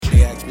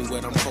me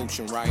what I'm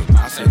coaching, right?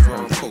 I said, bro,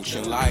 I'm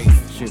coaching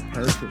life. Shit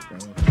perfect, bro.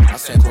 I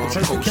said, bro,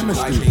 I'm coaching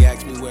life. They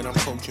asked me what I'm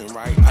coaching,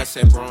 right? I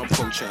said, bro, I'm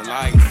coaching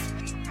life.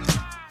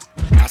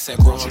 I said,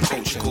 bro, I'm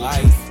coaching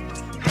life.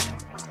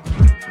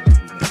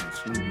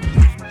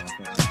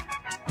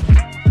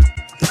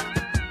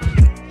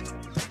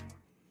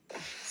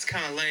 It's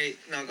kind of late,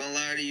 not gonna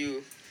lie to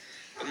you.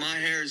 But my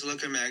hair is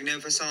looking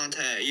magnificent.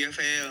 You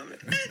feel me?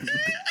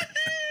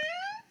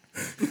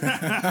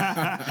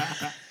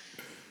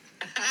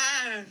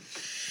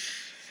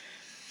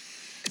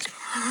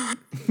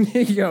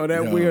 Yo,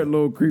 that weird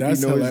little creepy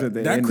noise hilarious. at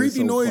the that end. creepy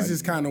so noise funny.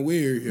 is kind of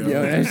weird, yo.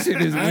 Yo, that shit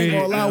is weird. I ain't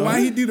gonna lie. Yo. Why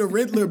he do the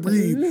Riddler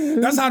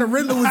breathe? That's how the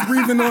Riddler was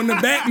breathing on the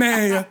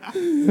Batman.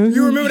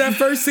 You remember that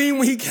first scene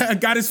when he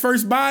got his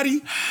first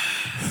body?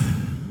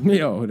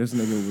 Yo, this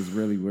nigga was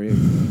really weird.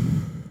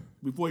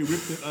 Before he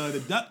ripped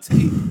the duct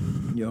tape.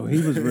 Yo,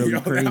 he was really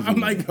crazy. I'm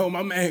like, yo,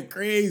 my man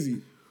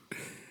crazy.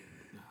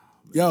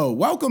 Yo,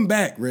 welcome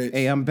back, Rich.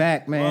 Hey, I'm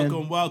back, man.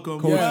 Welcome.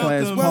 Coach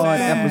Class welcome Pod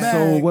back.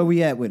 episode. Where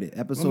we at with it?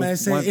 Episode My man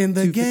said, in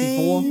the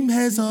game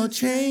has all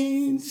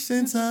changed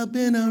since I've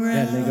been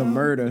around. That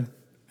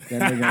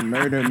nigga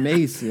murder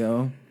Mace,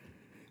 yo.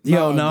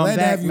 Yo, no, glad I'm to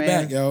back, have you man.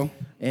 back, yo.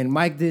 And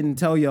Mike didn't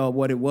tell y'all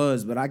what it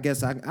was, but I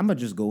guess I'm gonna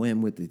just go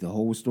in with the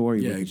whole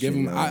story. Yeah, with give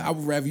him. shit, I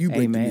would rather you hey,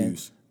 break the man,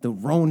 news. The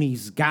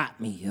Ronies got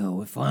me,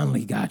 yo. It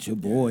finally got your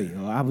boy,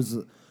 yo.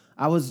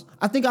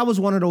 I think I was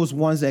one of those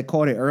ones that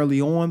caught it early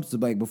on, so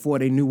like before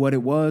they knew what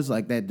it was,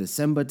 like that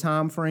December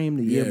time frame,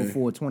 the year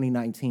before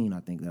 2019,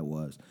 I think that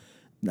was.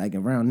 Like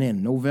around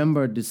then,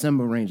 November,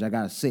 December range, I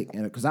got sick,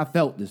 because I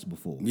felt this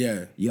before.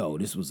 Yeah. Yo,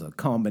 this was a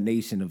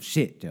combination of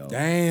shit, yo.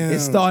 Damn. It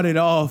started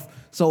off,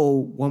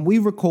 so when we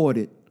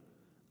recorded,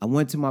 I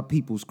went to my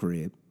people's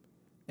crib,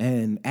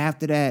 and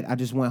after that, I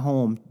just went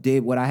home,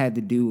 did what I had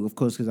to do, of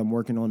course, because I'm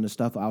working on the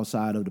stuff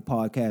outside of the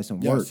podcast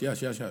and work.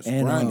 Yes.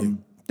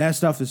 And that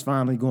stuff is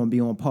finally going to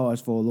be on pause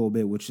for a little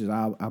bit, which is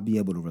I'll be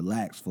able to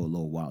relax for a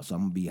little while. So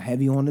I'm going to be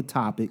heavy on the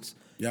topics,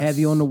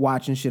 heavy on the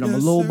watching shit. I'm a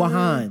little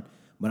behind,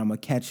 but I'm going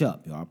to catch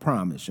up, yo. I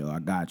promise, yo. I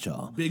got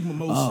y'all. Big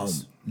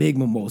mimosas. Big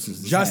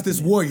mimosas. Justice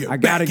Warrior. I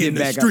got to get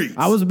back.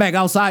 I was back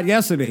outside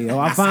yesterday, yo.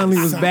 I finally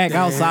was back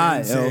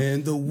outside, yo.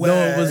 Though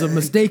it was a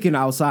mistaken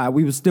outside.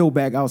 We were still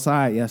back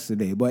outside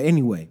yesterday. But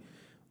anyway,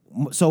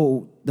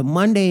 so the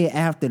Monday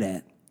after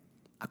that,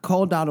 I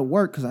called out of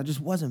work because I just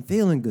wasn't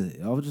feeling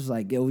good. I was just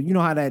like, yo, you know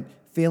how that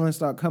feeling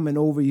start coming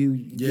over you?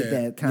 You get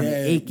that kind of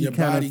achy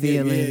kind of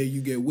feeling.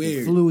 You get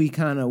weird. Flu-y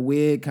kind of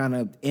weird, kind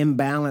of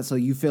imbalance. So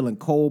you feeling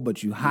cold,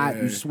 but you hot,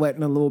 you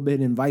sweating a little bit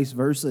and vice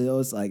versa. Yo,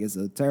 it's like, it's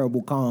a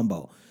terrible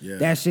combo. Yeah.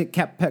 That shit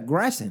kept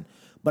progressing.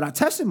 But I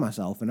tested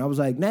myself and I was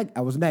like,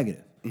 I was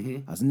negative.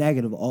 Mm-hmm. I was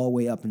negative all the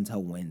way up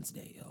until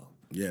Wednesday, yo.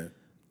 Yeah.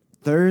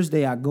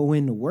 Thursday, I go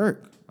into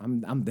work.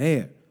 I'm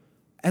there.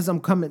 As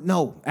I'm coming,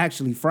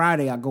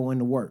 Friday I go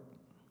into work.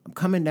 I'm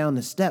coming down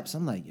the steps.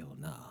 I'm like, yo,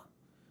 nah.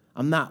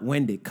 I'm not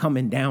winded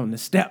coming down the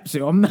steps,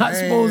 yo. I'm not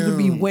supposed to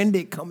be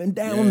winded coming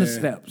down the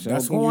steps, yo.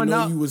 That's going when you know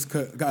up, you was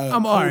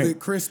I'm all right.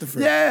 Christopher.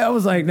 Yeah, I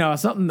was like, no,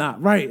 something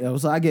not right.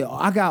 So I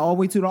got all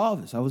the way to the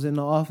office. I was in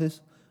the office.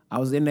 I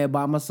was in there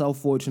by myself,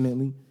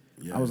 fortunately.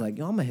 Yeah. I was like,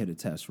 yo, I'm going to hit a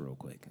test real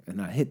quick.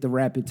 And I hit the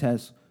rapid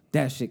test.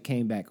 That shit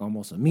came back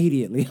almost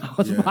immediately. I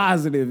was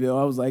positive, yo.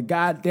 I was like,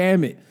 God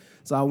damn it.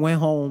 So I went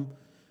home.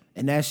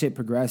 And that shit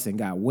progressed and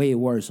got way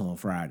worse on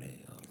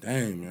Friday.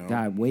 Damn, yo.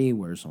 Got way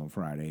worse on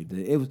Friday.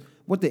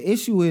 What the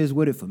issue is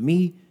with it for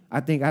me, I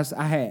think I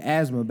had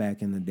asthma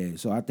back in the day.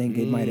 So I think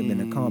it might have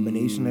been a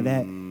combination of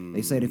that.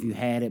 They said if you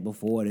had it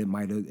before, it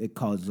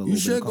caused a little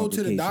bit of complications. You should go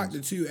to the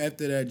doctor, too,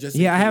 after that.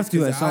 I have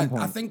to at some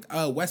point. I think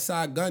West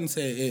Side Gun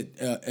said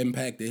it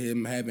impacted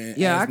him having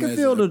asthma. Yeah, I can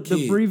feel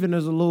the breathing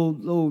is a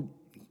little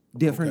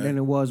different than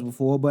it was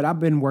before. But I've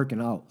been working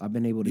out. I've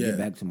been able to get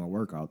back to my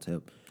workout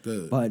tip.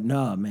 Good. But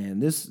nah, man,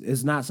 this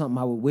is not something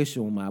I would wish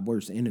on my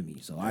worst enemy.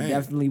 So I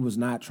definitely was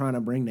not trying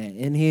to bring that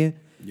in here.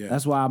 Yeah.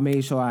 That's why I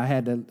made sure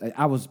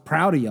I was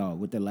proud of y'all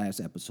with the last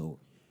episode.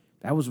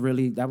 That was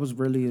really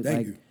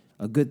like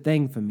a good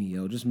thing for me,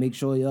 yo. Just make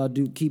sure y'all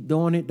keep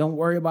doing it. Don't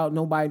worry about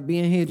nobody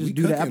being here. Just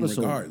do the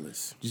episode.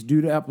 Regardless. Just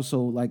do the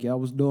episode like y'all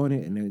was doing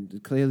it,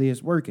 and clearly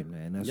it's working,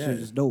 man. That shit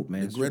is dope,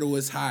 man. The griddle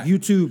is hot.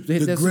 YouTube,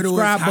 hit that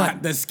subscribe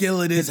button. The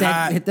skillet is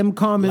hot. Hit them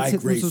comments,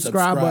 hit the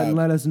subscribe button.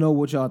 Let us know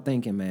what y'all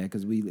thinking, man,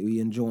 because we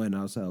enjoying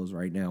ourselves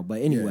right now.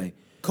 But anyway.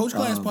 Coach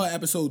Class Pod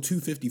episode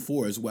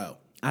 254 as well.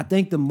 I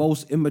think the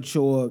most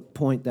immature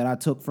point that I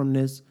took from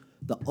this,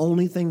 the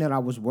only thing that I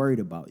was worried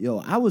about,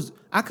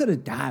 I could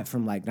have died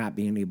from like not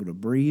being able to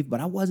breathe,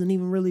 but I wasn't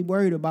even really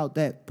worried about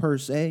that per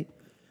se.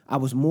 I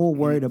was more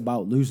worried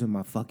about losing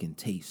my fucking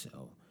taste,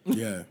 yo.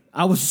 Yeah.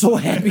 I was so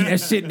happy that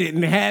shit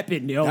didn't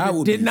happen, yo. That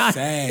would be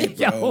sad,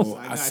 bro.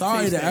 I'm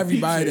sorry to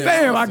everybody.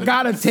 Fam, I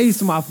gotta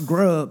taste my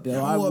grub, yo.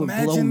 Yo,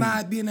 imagine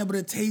not being able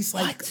to taste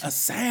like a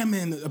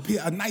salmon,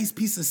 a nice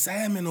piece of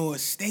salmon or a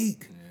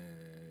steak.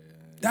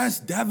 That's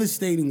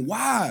devastating.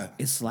 Why?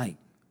 It's like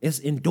it's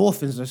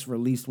endorphins that's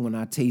released when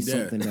I taste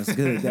something that's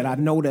good, that I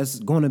know that's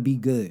gonna be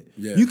good.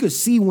 Yeah. You could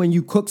see when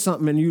you cook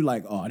something and you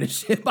like, oh, this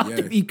shit about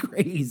to be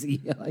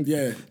crazy. Like,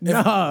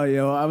 no,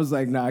 yo, I was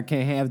like, nah, I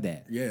can't have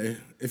that. Yeah,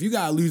 if you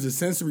gotta lose a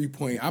sensory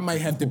point, I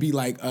might have to be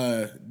like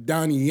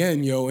Donnie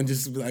Yen, yo, and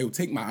just be like,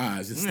 take my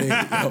eyes, just stay,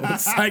 yo.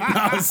 Psych,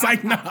 no,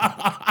 psych, no.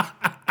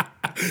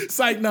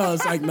 Psych, no,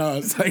 psych,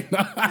 no, psych,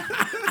 no.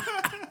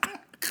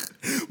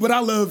 But I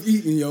love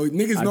eating, yo.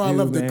 Niggas know I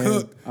love to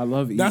cook. I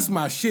love eating. That's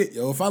my shit,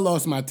 yo. If I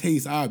lost my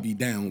taste, I'd be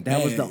down.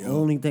 That was the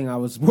only thing I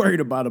was worried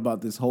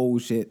about this whole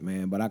shit,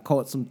 man. But I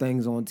caught some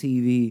things on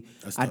TV.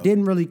 I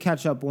didn't really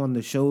catch up on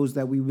the shows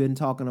that we've been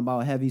talking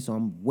about heavy, so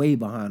I'm way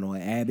behind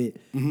on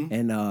Abbott.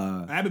 And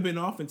Abbott been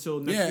off until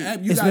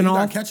next week. You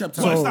got catch up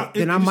time. So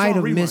then I might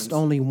have missed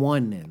only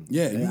one then.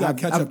 Yeah, you got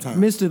catch up time.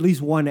 Missed at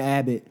least one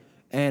Abbott.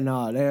 And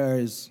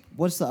there's,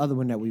 what's the other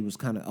one that we was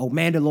kind of,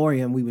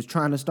 Mandalorian we was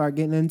trying to start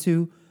getting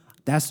into.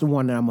 That's the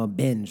one that I'm going to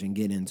binge and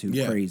get into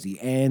crazy.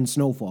 And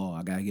Snowfall,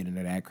 I got to get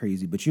into that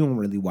crazy. But you don't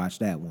really watch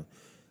that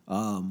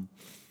one.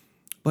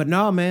 But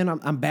no, man,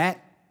 I'm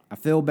back. I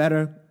feel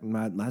better.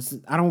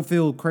 I don't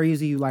feel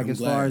crazy like I'm as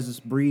glad. Far as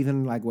just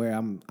breathing, like where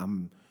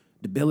I'm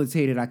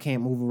debilitated. I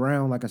can't move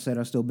around. Like I said,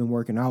 I've still been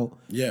working out.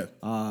 Yeah.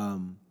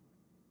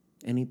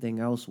 Anything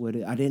else with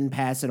it? I didn't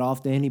pass it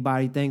off to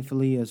anybody,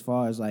 thankfully, as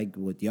far as like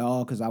with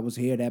y'all, because I was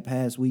here that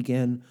past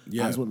weekend.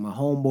 I was with my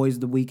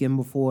homeboys the weekend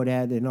before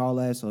that and all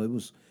that. So it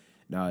was...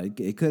 No,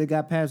 it could have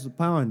got past the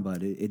pond,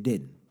 but it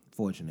didn't,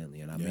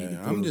 fortunately, and I made it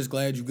through. I'm just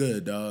glad you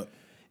good, dog.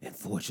 And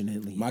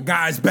fortunately... My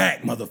guy's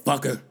back,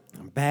 motherfucker.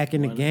 I'm back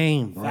in the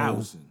game,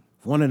 bro.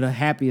 One of the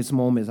happiest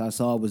moments I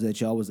saw was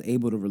that y'all was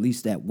able to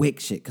release that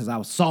Wick shit, because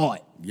I saw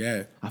it.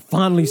 Yeah. I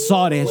finally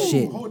saw that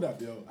shit. Hold up,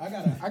 yo.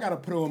 I gotta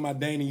put on my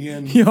Donnie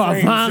Yen Yo, Frames,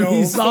 I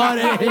finally saw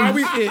that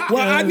shit.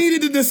 Well, I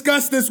needed to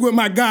discuss this with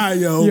my guy,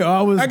 yo.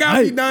 I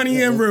gotta be Donnie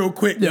Yen real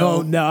quick,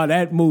 yo. No,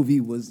 that movie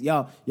was...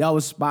 Y'all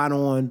was spot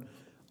on.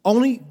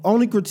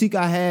 Only critique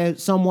I had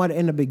somewhat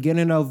in the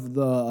beginning of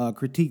the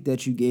critique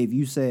that you gave,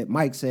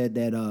 Mike said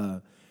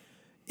that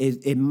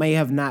it may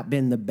have not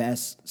been the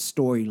best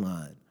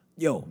storyline.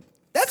 Yo,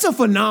 that's a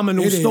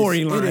phenomenal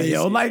storyline,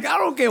 yo. Like, I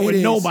don't care what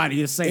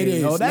nobody is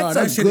saying, yo. That's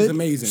that a shit good is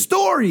amazing.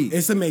 Story.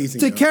 It's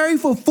amazing. To carry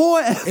for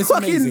 4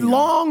 fucking amazing,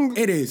 long...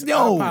 It is. Yo,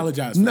 I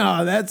apologize for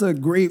that. That's a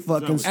great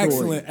fucking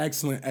story.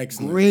 Excellent.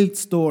 Great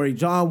story.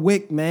 John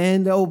Wick,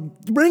 man. Yo,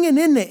 bringing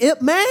in the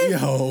Ip Man.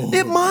 Yo.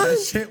 Ip Man.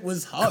 That shit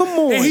was hard. Come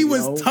on, and he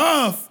was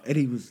tough. And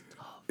he was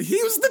tough.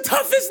 He was the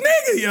toughest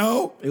nigga,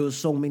 yo. It was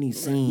so many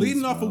scenes.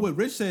 Leading off of what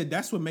Rich said,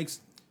 that's what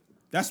makes...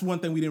 That's one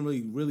thing we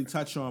didn't really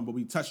touch on, but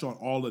we touched on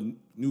all the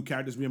new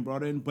characters being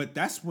brought in. But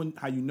that's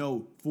how you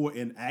know for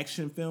an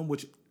action film,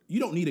 which you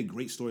don't need a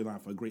great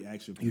storyline for a great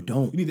action film. You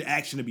don't. You need the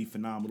action to be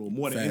phenomenal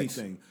more than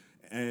anything,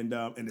 and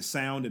the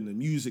sound and the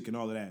music and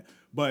all of that.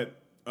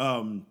 But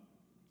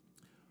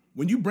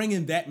when you bring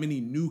in that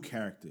many new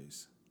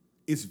characters,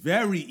 it's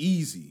very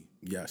easy.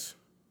 Yes.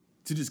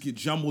 To just get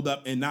jumbled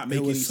up and not make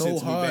any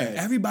sense. Hard. Bad.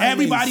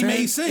 Everybody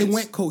made sense. It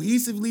went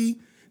cohesively.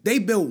 They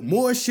built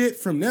more shit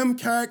from them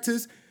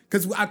characters.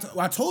 Because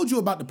I told you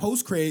about the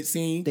post-credit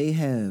scene. They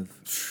have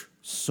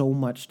so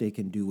much they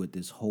can do with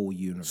this whole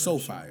universe. So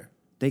fire.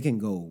 They can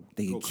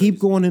keep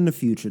going in the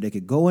future. They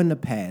could go in the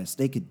past.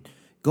 They could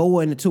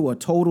go into a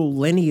total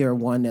linear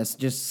one that's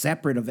just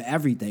separate of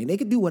everything. They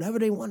could do whatever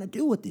they want to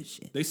do with this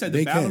shit. They said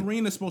the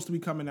Ballerina is supposed to be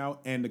coming out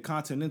and the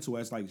Continental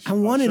as like I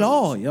want it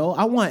all, yo.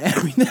 I want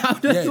everything.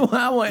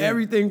 I want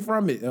everything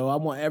from it, yo. I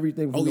want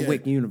everything from the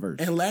Wick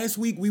universe. And last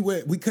week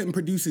we couldn't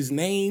produce his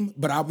name,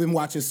 but I've been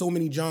watching so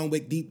many John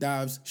Wick deep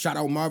dives. Shout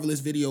out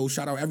Marvelous videos.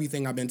 Shout out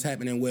everything I've been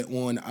tapping in with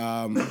on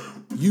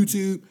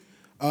YouTube.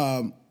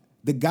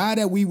 The guy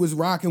that we was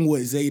rocking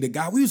with, Zay, the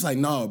guy, we was like,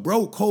 nah,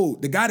 bro,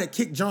 cold. The guy that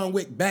kicked John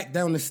Wick back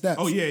down the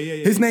steps. Oh, yeah.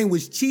 His name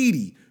was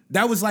Cheedy.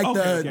 That was like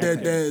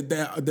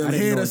the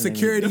head of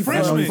security for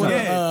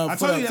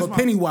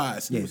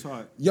Pennywise. Yeah. Was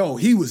hard. Yo,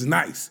 he was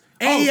nice.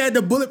 And he had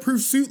the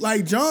bulletproof suit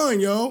like John,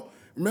 yo.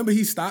 Remember,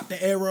 he stopped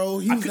the arrow.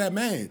 He was that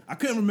man. I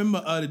couldn't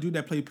remember the dude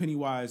that played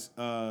Pennywise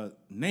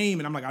name,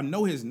 and I'm like, I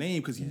know his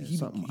name because he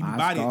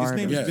bodied. His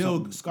name is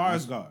Bill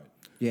Skarsgård.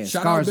 Yeah,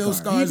 shout out Bill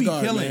Skarsgård. He be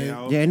killing,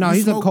 yo. Yeah, no,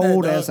 he's a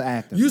cold ass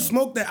actor. You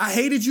smoked that. I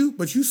hated you,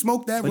 but you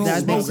smoked that. But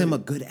that makes him a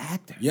good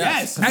actor.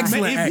 Yes.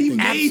 Excellent acting.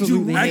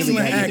 Excellent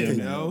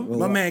acting.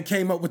 My man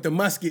came up with the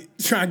musket,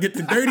 trying to get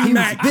the dirty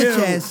Mac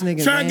kill.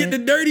 Trying to get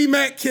the dirty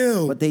Mac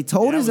kill. But they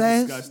told his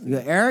ass, disgusting.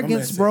 your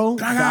arrogance, bro.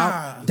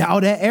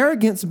 Dial that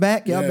arrogance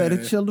back. Y'all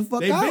better chill the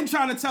fuck out. They've been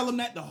trying to tell him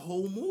that the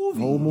whole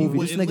movie.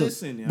 This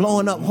nigga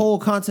blowing up whole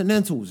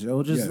continentals,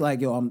 yo. Just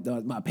like, yo,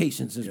 my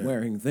patience is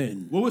wearing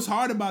thin. What was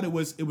hard about it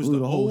was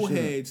the old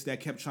heads that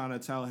kept trying to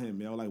tell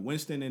him, yo, like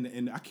Winston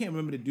and I can't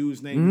remember the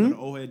dude's name, the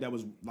old head that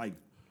was like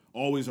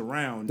always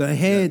around. The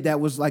head that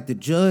was like the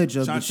judge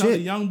of the Chantel, shit. the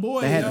young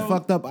boy, that had yo. the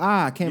fucked up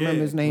eye. I can't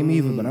remember his name Mm-hmm.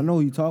 either, but I know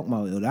who you talking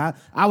about. Yo.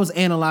 I was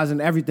analyzing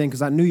everything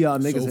because I knew y'all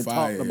niggas had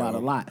fire, talked about yo.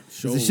 a lot. 'Cause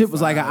So the shit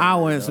was like an fire,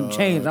 hour and some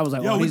change. I was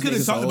like, Yo, oh, we these could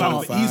have niggas talked so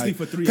about it fire. easily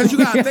for 3 Because hours. you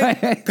gotta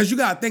think, because you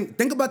gotta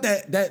think about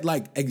that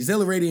like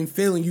exhilarating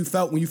feeling you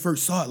felt when you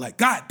first saw it. Like,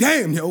 God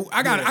damn, yo,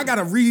 I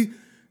gotta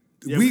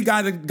we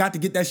got to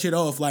get that shit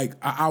off like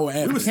an hour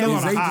after. were still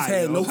on a They high, just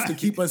had yo. notes to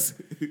keep us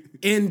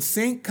in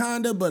sync,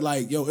 kinda, but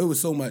like, yo, it was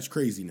so much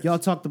craziness. Y'all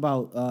talked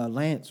about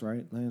Lance,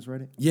 right? Lance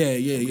Reddick? Yeah.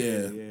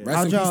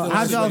 Rest in peace to How'd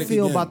Lance y'all Reddick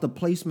feel again. about the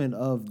placement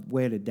of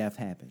where the death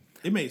happened?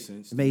 It made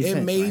sense. It made It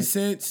sense. made right?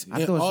 sense. I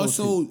And thought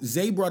so, also, too.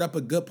 Zay brought up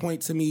a good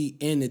point to me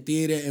in the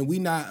theater, and we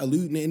not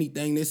alluding to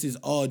anything. This is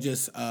all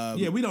just we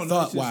don't know.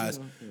 thought It's just, wise.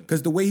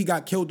 Because the way he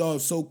got killed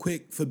off so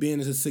quick for being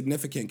a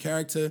significant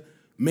character,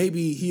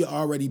 maybe he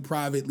already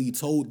privately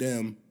told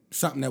them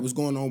something that was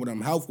going on with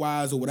him health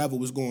wise or whatever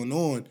was going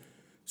on.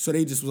 So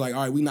they just was like,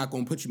 all right, we're not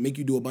gonna make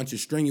you do a bunch of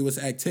strenuous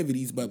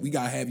activities, but we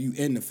gotta have you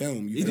in the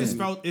film. You It feel just me?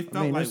 felt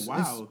mean, like it's-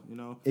 wow, you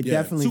know. It Yeah.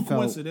 definitely Too felt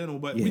coincidental,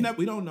 but yeah.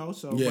 we don't know.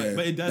 So, Yeah.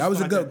 but it does. That was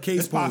feel a good like case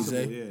it's point, possible,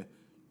 Zay. yeah.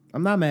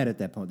 I'm not mad at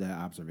that point, that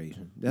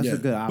observation. That's Yeah. a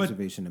good But-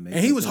 observation to make.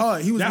 And he was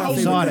hard. He was That my whole I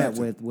favorite saw that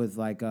character.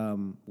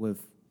 with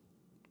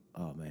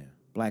oh man,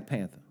 Black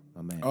Panther.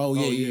 My man. Oh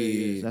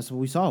yeah. That's what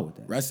we saw with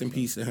that. Rest in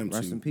peace to him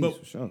Rest too. in peace But-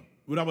 for sure.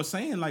 What I was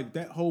saying, like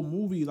that whole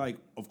movie, like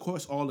of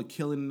course all the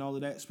killing and all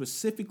of that,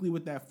 specifically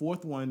with that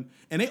fourth one,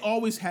 and they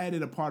always had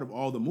it a part of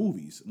all the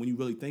movies when you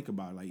really think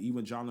about it. Like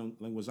even John Wick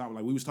like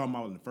we was talking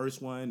about in the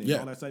first one and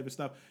all that type of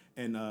stuff.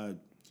 And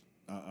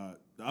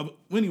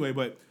anyway,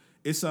 but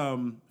it's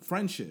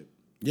friendship.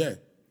 Yeah.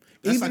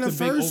 That's Even like the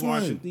the big first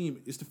overarching one.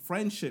 theme. It's the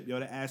friendship, yo,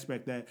 the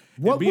aspect that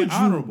What and being would you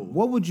honorable.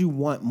 What would you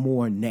want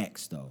more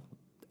next though?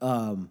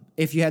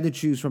 If you had to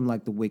choose from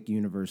like the Wick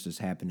universe that's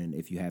happening,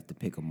 if you have to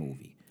pick a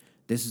movie,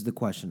 this is the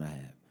question I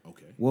have.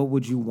 Okay. What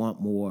would you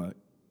want more?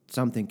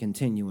 Something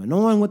continuing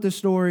on with the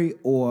story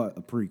or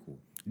a prequel?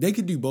 They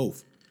could do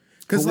both. But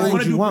Because what like,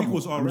 would you do want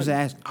prequels more? I'm just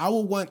already. asking. I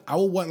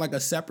would want like a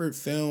separate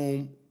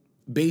film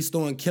based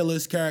on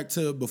Killer's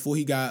character before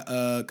he got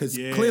because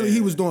clearly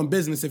he was doing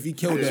business if he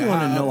killed I just that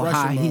want to know Russian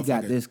how he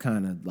got motherfucker. this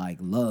kind of like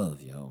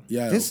love, yo.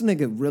 Yeah. This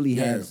nigga really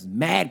Yeah. has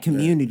mad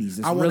communities.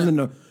 It's I wanna- willing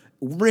to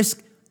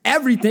risk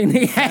everything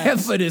they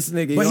have for this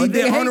nigga. But yo. he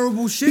did They hate-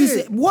 honorable shit. he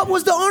said- what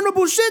was the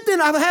honorable shit then?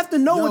 I have to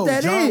know what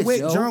that John is.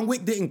 Wick, yo. John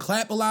Wick didn't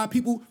clap a lot of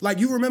people. Like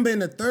you remember in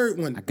the third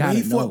one gotta when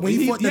he know. fought when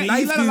he fought the He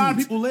knife let a lot of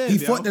dudes. people live, He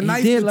yo. fought the He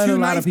knife, did the let two a lot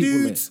knife of people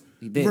live. dudes.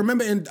 He did.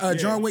 Remember in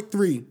John Wick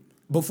 3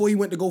 before he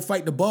went to go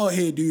fight the bald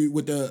head dude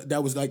with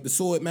that was like the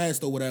sword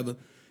master or whatever.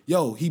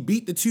 Yo, he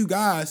beat the two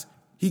guys.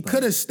 He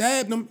could have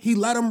stabbed them. He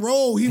let them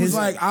roll. He was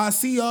like, "I'll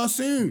see y'all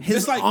soon." His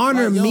It's like-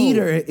 honor like, yo,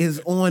 meter is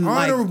on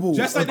honorable. like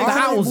Just like a they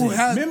thousand.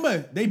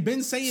 remember, they've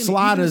been saying even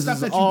Slaughter's stuff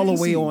is that you all the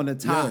didn't way see. on the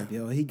top,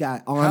 yo. He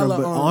got honor, Hella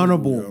but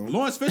honorable, honorable. yo.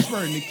 Lawrence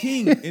Fishburne, the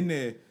king, in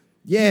there.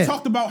 Yeah. He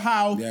talked about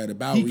how Yeah, the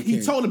Bowery he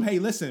King. told him, hey,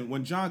 listen,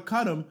 when John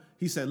cut him,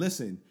 he said,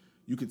 listen,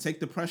 you can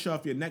take the pressure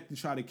off your neck to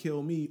try to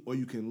kill me, or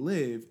you can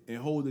live and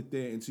hold it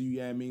there until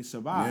you,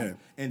 survive.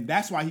 Yeah. And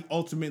that's why he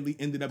ultimately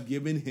ended up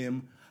giving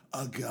him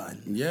a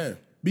gun. Yeah.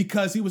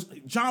 Because he was,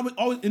 John was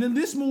always, and in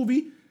this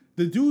movie,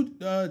 the dude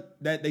that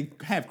they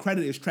have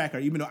credited as Tracker,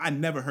 even though I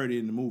never heard it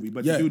in the movie,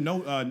 but Yeah. the dude,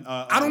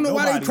 I don't know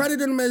why they Nobody-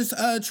 credited him as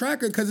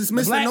Tracker because it's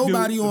Mr. black dude,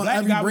 Nobody the on black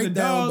every guy with the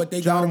breakdown, dog. but they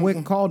got John him.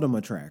 Wick called him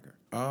a tracker.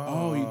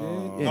 Oh, he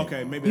did? Yeah.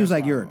 Okay, maybe He was that's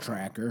like, why. "You're a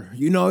tracker."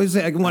 You know, it's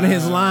like one of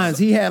his lines.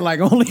 He had like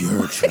only.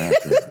 You're a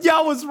tracker.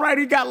 Y'all was right.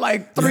 He got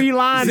like 3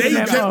 lines in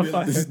that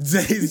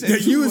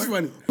motherfucker. You was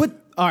funny. But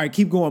all right,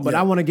 keep going. But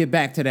I want to get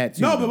back to that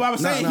too. No, though. but what I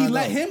was saying, No, he no.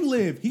 let him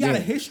live. He got Yeah. a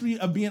history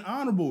of being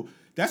honorable.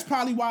 That's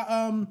probably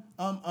why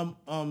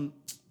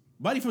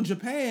buddy from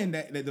Japan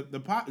that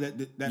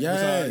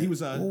Yeah. was he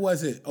was who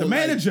was it? the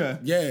manager.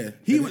 Yeah.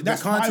 He The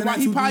that's probably why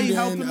he Continental probably dude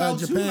helped in, him out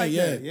too. Japan, Like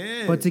yeah. that.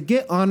 Yeah. But to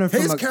get honor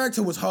from His a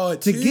character was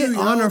hard to too. get yo.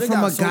 honor They from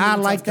got a so guy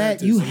many like tough that,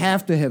 characters. you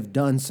have to have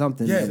done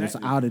something Yeah. that was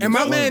out of And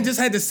my this man world. just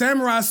had the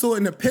samurai sword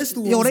and the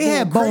pistol. Yo, was they going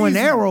had bow and crazy.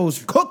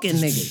 arrows cooking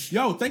niggas.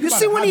 Yo, think you about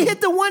see it. when How he the-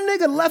 hit the one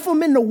nigga, left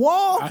him in the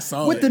wall I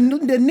saw with it. the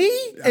knee,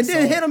 and saw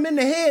then it. hit him in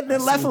the head,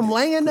 then left him seen it.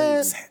 laying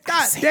there. Crazy.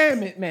 God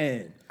damn it,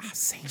 man.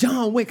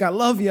 John Wick, I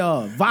love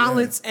y'all.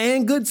 Violence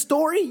and good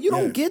story. You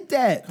don't get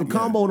that. The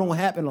combo don't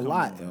happen a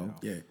lot, yo.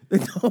 Yeah.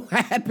 It don't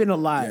happen a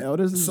lot, yo.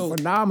 This is So-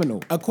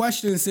 phenomenal. A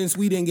question since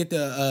we didn't get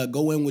to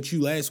go in with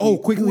you last week. Oh, Who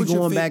quickly was your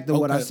going back to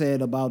what I okay.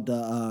 said about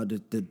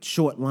the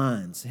short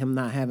lines, him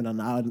not having a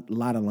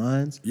lot of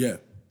lines. Yeah.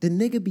 The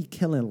nigga be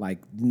killing like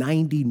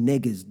 90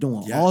 niggas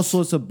doing Yes. all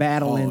sorts of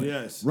battling, Oh,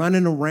 yes.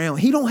 running around.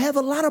 He don't have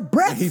a lot of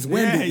breath. He's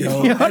winded, Yeah,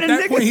 yo. yo, At the that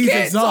nigga point, he's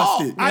can't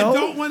exhausted. talk. I yo.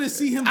 don't want to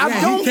see him. I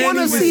he don't can't want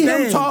to even see him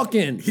stand.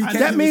 talking. He can't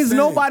That even means stand.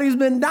 nobody's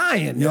been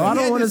dying, yo. Yeah, I he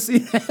don't had want to this- see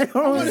that. I don't I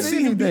want want to to see see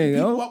him anything, beat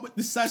people yo. up with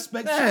the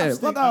suspect. Yeah, chopstick,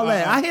 fuck all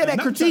that. I hear that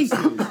nut critique.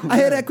 chopstick. I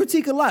hear that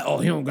critique a lot. Oh,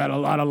 he don't got a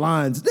lot of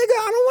lines. Nigga,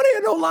 I don't want to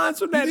hear no lines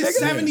from that He did nigga.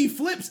 70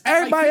 flips. at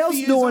Everybody like else 50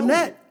 years doing old.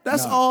 that.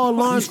 That's all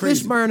Lawrence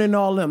Fishburne and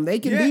all them. They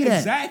can be that.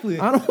 Exactly.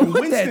 I don't want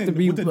Winston, that to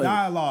be with the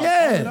dialogue.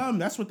 Yeah.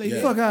 That's what they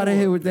did. Fuck out of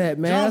here with that,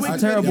 man.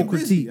 That's a terrible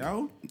critique.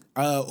 All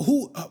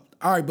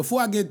right,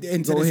 before I get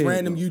into this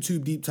random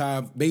YouTube deep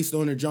dive based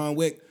on the John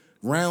Wick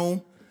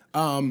realm,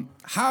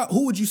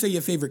 who would you say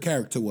your favorite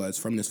character was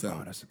from this film?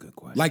 Oh, that's a good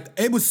question. Like,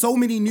 it was so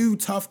many new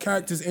tough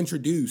characters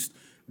introduced.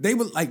 They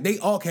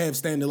all can have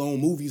standalone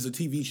movies or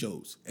TV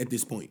shows at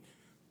this point.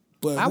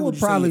 But I would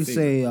probably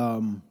say,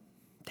 damn,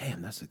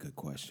 that's a good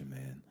question,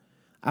 man.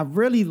 I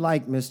really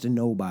like Mr.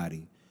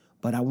 Nobody,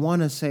 but I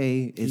want to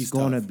say it's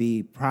going to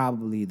be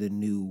probably the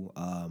new,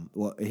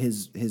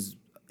 his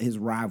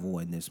rival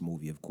in this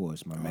movie, of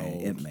course, my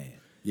man, Ip Man.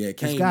 Yeah,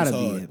 Kane was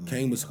hard.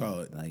 Kane was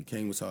hard.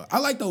 Kane was hard. I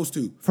like those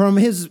two. From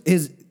his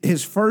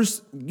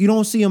first, you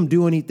don't see him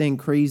do anything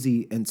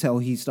crazy until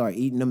he start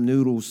eating them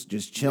noodles,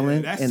 just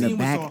chilling in the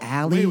back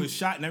alley. The way it was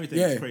shot and everything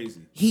was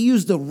crazy. He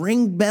used the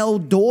ring bell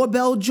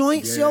doorbell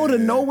joints, to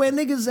know where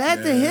niggas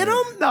at to hit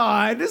him.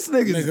 Nah, this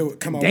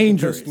nigga's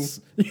dangerous.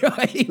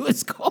 Yeah, he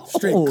was cold.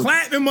 Straight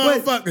clapping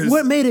motherfuckers.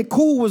 What made it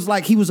cool was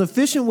like he was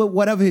efficient with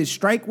whatever his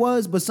strike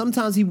was, but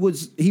sometimes he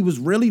was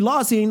really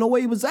lost. He didn't know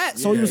where he was at,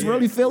 so he was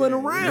really feeling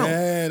around.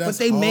 Yeah, but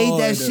they made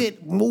that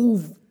shit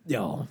move.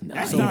 Yo,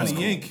 that's Donnie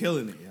Yen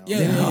killing it. Yo.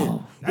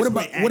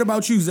 Yeah. What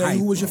about you, Zay?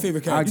 Who was your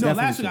favorite character?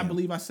 Last week I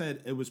believe I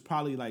said it was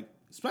probably like,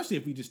 especially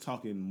if we just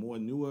talking more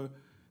newer.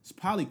 It's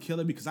probably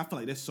Killer because I feel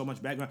like there's so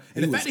much background.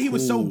 And the fact that he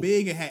was so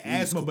big and had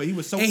asthma, but he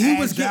was so agile. And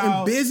he was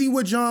getting busy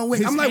with John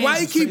Wick. I'm like, why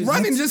you keep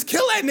running? Just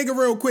kill that nigga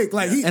real quick.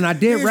 Like, and I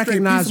did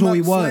recognize who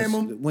he was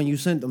when you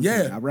sent him.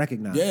 Yeah, I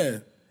recognized. Yeah,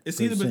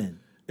 it's either been.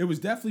 It was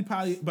definitely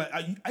probably, but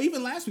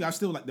even last week I was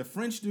still like the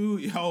French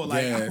dude.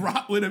 I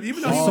rocked with him,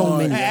 even though he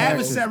was an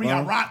adversary.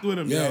 I rocked with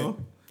him, yo.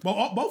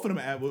 Well, both of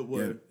them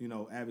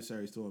were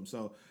adversaries to him.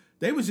 So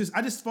they was just.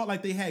 I just felt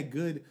like they had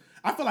good.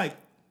 I feel like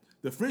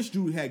the French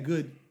dude had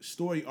good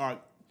story arc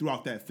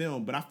throughout that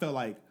film, but I felt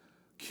like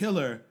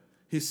Killer,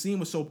 his scene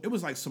was so, it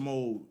was like some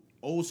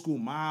old school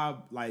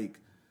mob like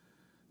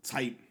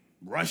type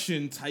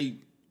Russian type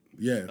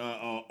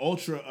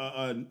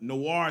ultra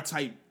noir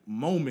type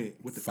moment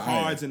with the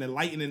cards and the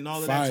lighting and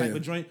all of that type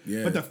of joint.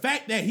 Yeah. But the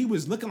fact that he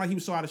was looking like he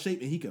was so out of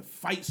shape and he could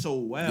fight so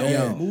well,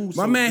 and move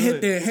so man good.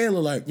 hit their head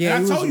like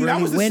I told you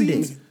that was the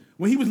scene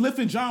when he was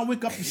lifting John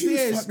Wick up the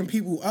stairs. He was fucking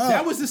people up.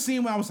 That was the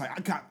scene where I was like,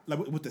 I got like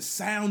with the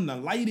sound, the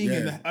lighting,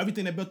 and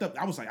everything that built up.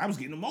 I was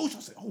getting emotional. I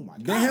was like, oh my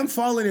god. Then him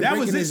falling and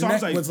breaking his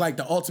neck was like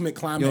the ultimate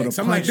climax.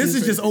 I'm like, this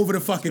is just over the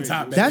fucking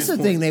top. That's the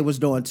thing they was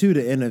doing too,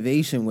 the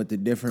innovation with the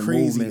different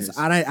movements.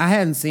 I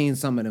hadn't seen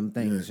some of them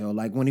things,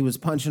 like when he was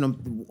punching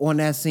him on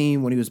that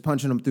scene, when he was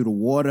punching him through the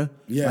water,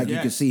 you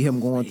could see him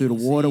going through the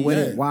water with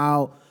it.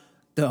 While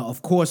the,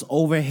 of course,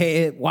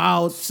 overhead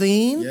wild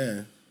scene.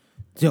 Yeah.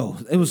 Yo,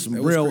 it was some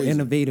real crazy.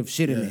 Innovative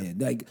shit in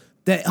there. Like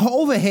that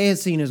overhead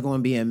scene is going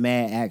to be in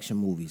mad action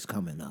movies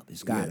coming up.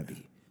 It's got to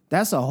be.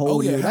 That's a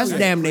whole new. That's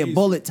damn near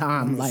bullet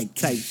time like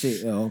type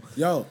shit, yo.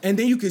 Yo, and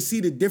then you can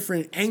see the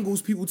different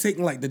angles people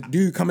taking, like the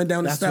dude coming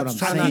down the steps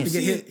trying not to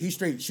get hit. He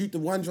straight shoot the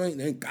one joint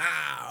and then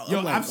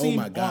yo, I've seen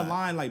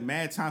online like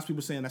mad times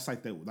people saying that's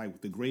like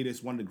the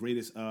greatest, one of the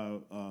greatest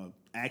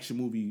action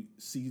movie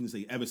seasons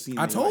they ever seen.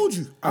 I told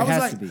you. I was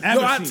like,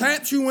 yo, I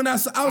tapped you when I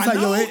was like,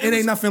 yo, it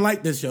ain't nothing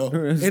like this, yo.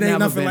 It ain't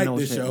nothing like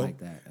this, yo.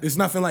 It's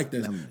nothing like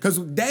this. Because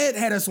Dad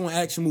had us on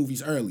action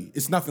movies early.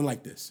 It's nothing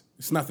like this.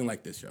 It's nothing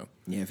like this, yo.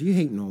 Yeah, if you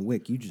hating on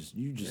Wick, you just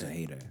a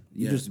hater.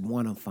 You just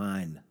want to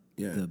find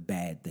the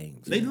bad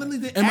things. They literally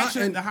did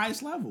action at the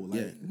highest level.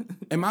 Like.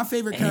 And my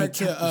favorite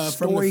character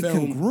from the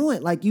film,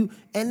 congruent, like you,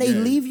 and they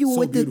leave you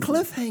with the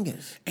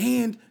cliffhangers.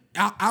 And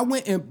I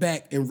went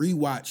back and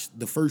rewatched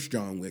the first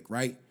John Wick,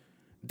 right?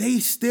 They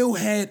still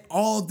had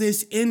all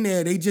this in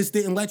there. They just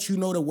didn't let you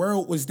know the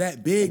world was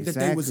that big that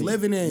they was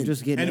living in. You're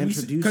just getting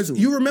introduced to it. Because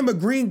you remember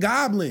Green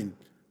Goblin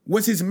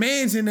was his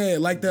man's in there,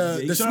 like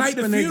the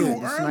sniper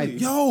nigga.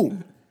 Yo,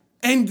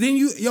 and then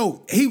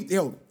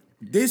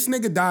this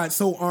nigga died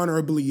so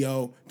honorably,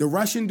 yo. The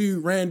Russian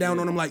dude ran down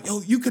on him like,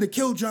 yo, you could have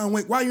killed John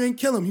Wick. Why you ain't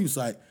kill him? He was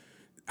like,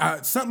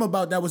 something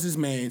about that was his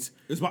man's.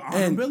 It's about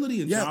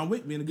honorability and John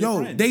Wick being a good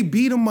friend. They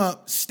beat him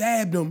up,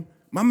 stabbed him.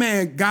 My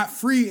man got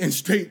free and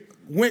straight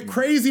went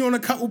crazy on a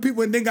couple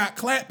people and then got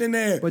clapped in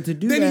there. But to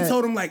do then that, he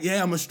told him like,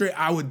 yeah,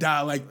 I would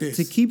die like this.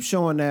 To keep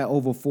showing that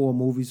over 4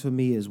 movies for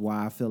me is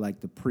why I feel like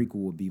the prequel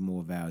would be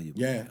more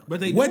valuable. Yeah.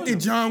 But what did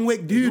John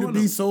Wick do to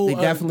be so... They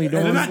definitely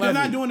doing it. They're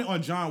not doing it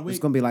on John Wick. It's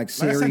going to be like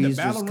series,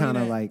 just kind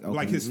of like... Okay,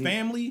 like his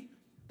family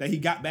that he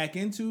got back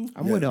into.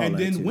 I'm with all and that,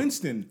 then too.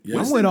 Winston.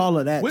 I'm with all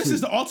of that,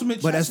 Winston's the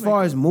ultimate But as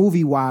far as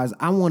movie-wise,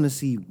 I want to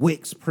see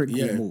Wick's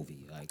prequel movie.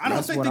 I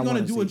don't think they're going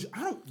to do it.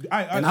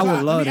 I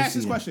would love to ask see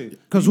this question.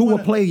 Because who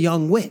would play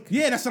young Wick?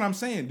 Yeah, that's what I'm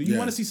saying. Do you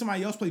want to see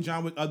somebody else play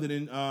John Wick other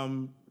than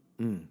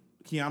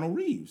Keanu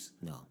Reeves?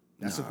 No.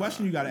 That's a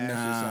question you got to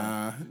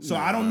ask yourself. So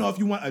I don't know if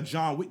you want a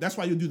John Wick. That's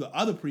why you do the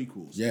other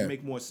prequels. Yeah. To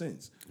make more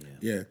sense.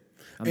 Yeah.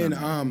 And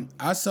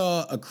I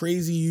saw a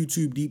crazy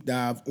YouTube deep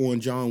dive on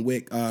John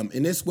Wick.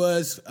 And this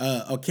was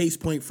a case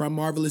point from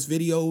Marvelous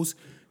Videos.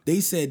 they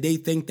said they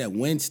think that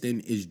Winston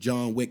is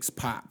John Wick's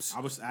pops. I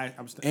want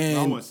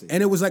to say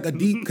And it was like a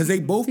deep because they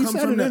both He come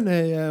said from it that.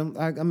 in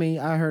there. I mean,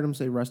 I heard him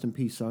say "Rest in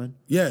peace, son."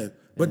 Yeah,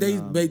 but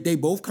they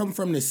both come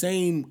from the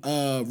same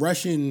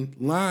Russian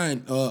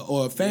line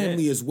or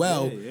family as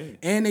well. Yeah.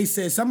 And they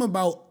said something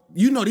about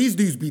these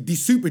dudes be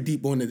super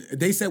deep on it.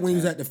 They said when he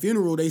was at the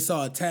funeral, they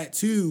saw a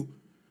tattoo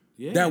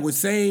that was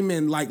same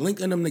and like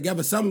linking them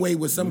together some way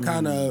with some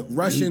kind of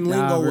Russian Deep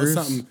lingo or divers.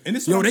 something. And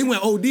this They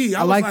went OD.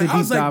 I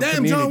was like,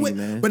 damn, John Wick.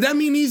 man. But that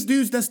mean these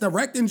dudes that's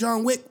directing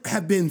John Wick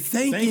have been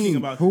thinking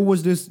about Who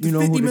was this? You know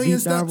 50 who the million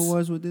deep diver steps?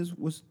 was with this?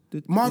 Was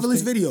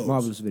Marvelous this thing? Videos.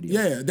 Marvelous Videos.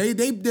 Yeah, they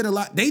did a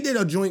lot. They did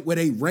a joint where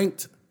they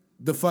ranked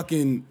the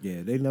fucking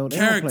They know they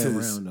characters. Don't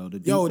play around, though. The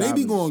deep Yo, they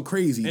be divers. going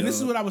crazy. And this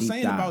is what I was Deep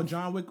saying dive. about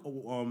John Wick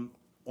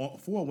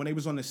 4 when they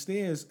was on the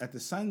stairs at the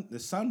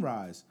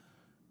sunrise.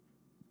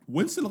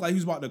 Winston looked like he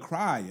was about to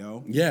cry,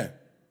 yo. Yeah.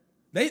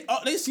 They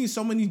seen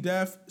so many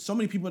deaths, so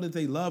many people that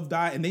they love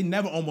die, and they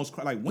never almost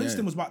cried. Like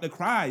Winston was about to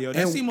cry, yo.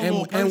 That seemed a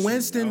little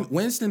personal, yo.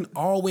 Winston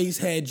always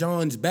had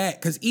John's back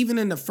because even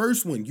in the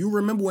first one, you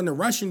remember when the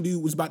Russian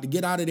dude was about to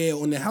get out of there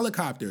on the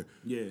helicopter.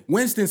 Yeah.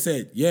 Winston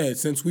said, "Yeah,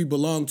 since we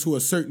belong to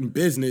a certain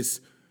business,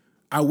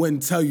 I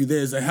wouldn't tell you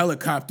there's a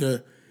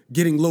helicopter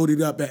getting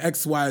loaded up at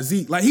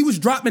XYZ." Like he was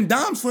dropping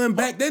dimes for him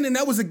back then, and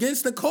that was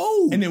against the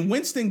code. And then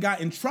Winston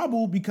got in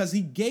trouble because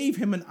he gave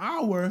him an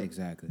hour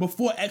Exactly.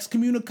 before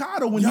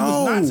excommunicado when he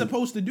was not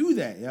supposed to do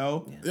that,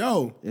 yo.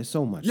 Yo, There's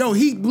so much. Yo,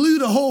 he blew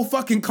the whole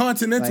fucking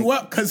Continental Like-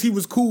 up because he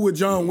was cool with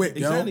John Wick,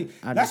 Exactly.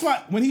 yo. That's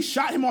why when he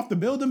shot him off the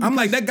building, I'm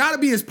like, that gotta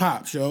be his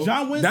pops, yo.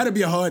 John Wick- That'd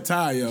be a hard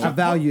tie, yo. I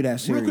value that real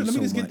series quick, let me so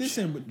just get much. this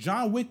in. But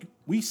John Wick,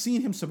 we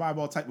seen him survive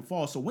all type of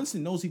falls, so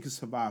Winston knows he could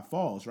survive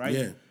falls, right?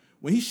 Yeah.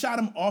 When he shot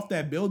him off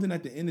that building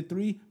at the end of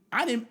 3,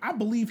 I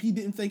believe he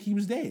didn't think he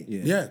was dead.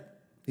 Yeah.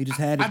 He just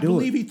had to I do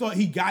believe it. he thought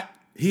he got.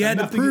 He had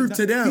to enough prove get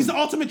to them. He's the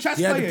ultimate chess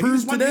He had player. to prove he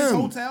just to wanted his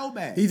them. hotel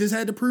back. He just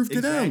had to prove to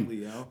Exactly,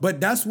 them. yo. But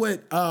that's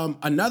what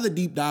another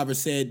deep diver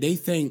said. They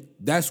think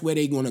that's where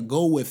they're gonna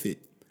go with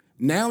it.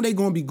 Now they're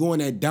gonna be going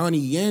at Donnie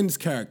Yen's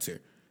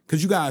character.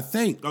 Cause you gotta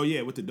think, Oh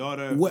yeah, with the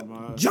daughter.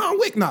 what John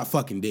Wick not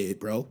fucking dead,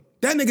 bro.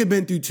 That nigga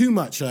been through too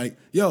much. Like,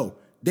 yo,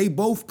 they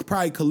both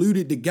probably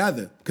colluded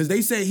together. Cause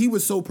they said he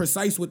was so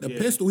precise with the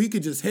pistol, he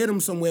could just hit him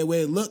somewhere where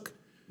it looked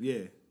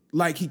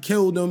like he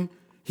killed him.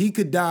 He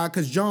could die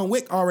because John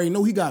Wick already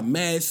know he got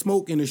mad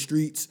smoke in the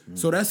streets.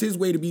 So that's his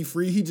way to be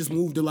free. He just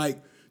moved to like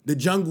the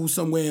jungle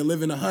somewhere and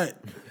live in a hut.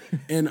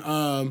 And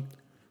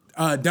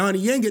Donnie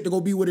Yen get to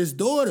go be with his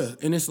daughter.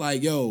 And it's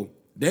like, yo,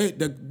 they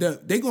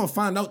gonna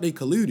find out they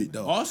colluded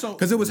though. Also,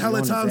 because it was hella on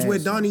his times where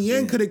ass, Donnie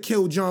Yen could have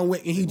killed John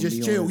Wick and he just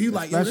be chilled. on He it,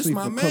 like, yo, this especially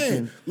my for man.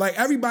 cooking. Like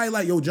everybody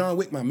like, yo, John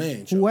Wick my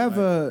man. Joe.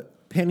 Whoever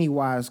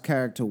Pennywise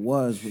character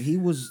was, he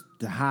was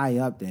the high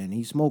up there, and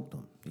he smoked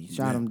him. He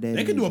shot him dead.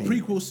 They could in do a his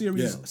head.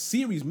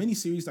 prequel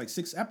mini-series, like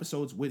 6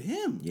 episodes with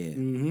him.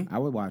 Yeah, I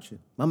would watch it.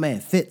 My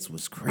man Fitz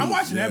was crazy. I'm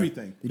watching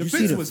everything. Did The you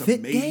Fitz see the was Fit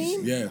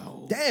amazing. game? Yeah.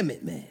 Damn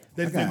it, man.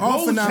 The all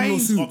gold phenomenal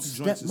chains suits. off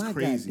the joints Step is my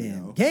crazy,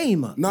 goddamn yo.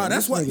 game up. Nah, man.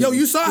 that's This why. nigga Yo, you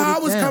just saw put how I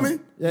it was down. coming?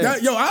 Yeah.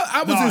 Yo,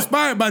 I was Nah.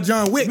 inspired by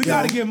John Wick. We yo.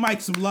 gotta give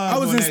Mike some love I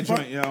was on that inspi-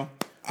 joint, yo.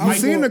 I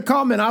seen the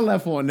comment I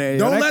left on there.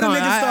 Don't That let a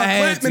comment, nigga start I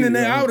had clapping in to,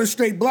 there. yo. I would have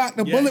straight blocked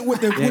the bullet with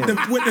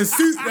the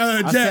suit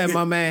I jacket. said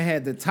my man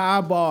had the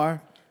tie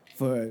bar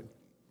for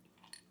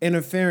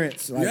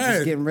interference, like Yeah.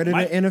 just getting rid of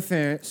Mike- the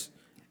interference,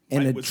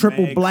 and Mike the was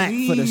triple mad black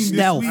clean for the this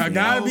stealth. week, I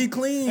gotta yo. be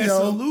clean, And yo.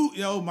 salute,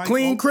 yo, Mike.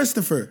 Clean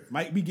Christopher.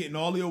 Mike be getting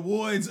all the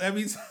awards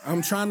every time.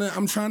 I'm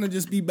trying to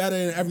just be better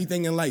in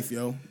everything in life,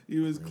 yo. He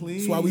was clean.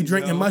 That's why we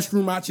drinking yo.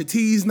 mushroom out your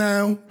teas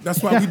now.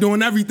 That's why we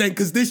doing everything,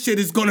 because this shit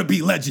is gonna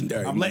be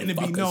legendary. I'm letting it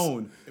be motherfuckers.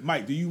 known.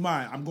 Mike, do you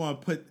mind? I'm going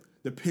to put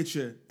the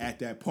picture at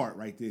that part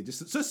right there,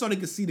 just so they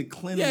can see the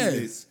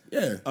cleanliness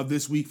Yeah. of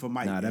this week for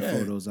Mike. Nah, that Yeah.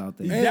 photo's out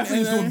there. He And-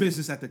 definitely is and- doing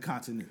business at the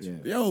Continental.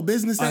 Yo,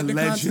 business at the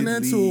Allegedly.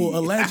 Continental.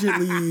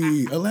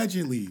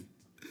 Allegedly.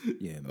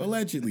 Yeah, man.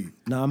 Allegedly.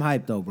 No, I'm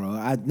hyped though,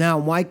 bro. Now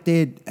Mike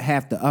did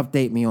have to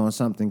update me on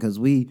something because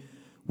we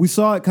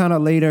saw it kind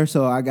of later,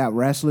 so I got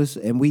restless,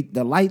 and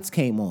the lights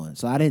came on,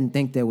 so I didn't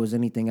think there was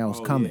anything else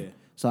coming. yeah.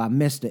 So I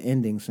missed the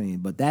ending scene,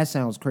 but that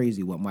sounds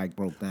crazy what Mike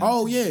broke down.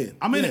 Oh yeah,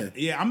 I'm in it.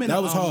 Yeah, I'm in.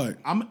 That was hard.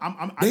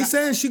 They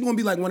saying she gonna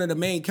be like one of the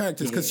main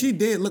characters because she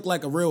did look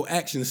like a real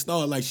action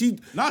star. Like she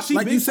Nah, she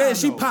like big you said, time,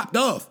 she though. popped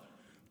off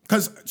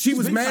because she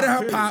was big mad time, at her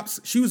period.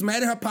 pops. She was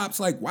mad at her pops.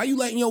 Like, why you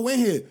letting yo in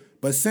here?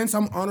 But since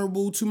I'm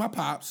honorable to my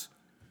pops,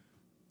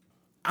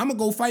 I'm gonna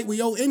go fight with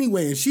yo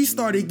anyway. And she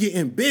started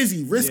getting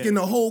busy, risking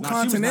the whole Nah, she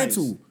was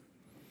Continental. nice.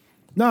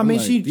 No, I mean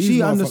like, she these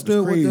motherfuckers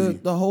understood what crazy.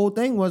 the whole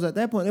thing was at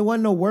that point. There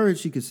wasn't no words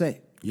she could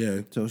say.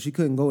 Yeah. So she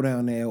couldn't go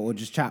down there or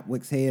just chop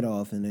Wick's head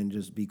off and then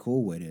just be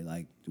cool with it.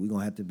 Like, we're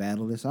gonna have to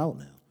battle this out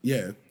now.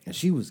 Yeah. And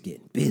she was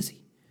getting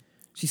busy.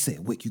 She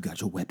said, Wick, you got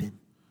your weapon?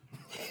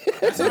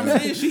 That's what I'm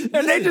saying.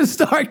 And they just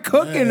start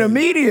cooking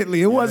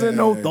immediately. It wasn't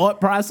no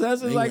thought process.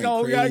 It's They like, went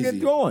oh, we gotta crazy.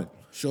 get going.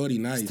 Shorty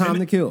nice. Time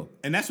to kill.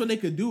 And that's what they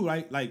could do,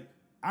 right? Like,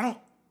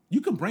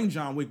 you can bring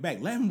John Wick back.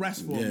 Let him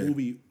rest for a Yeah.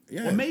 movie.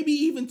 Yeah. Or maybe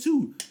even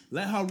 2.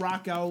 Let her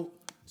rock out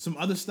some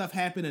other stuff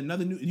happen,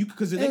 another new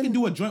because they can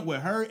do a joint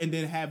with her and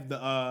then have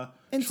the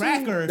And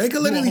tracker. They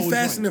could literally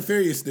Fast joint. and the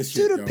Furious this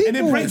shit, the yo. people- And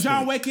then bring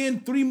John Wick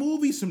in 3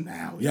 movies from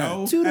now,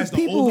 yo. To the As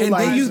people, older And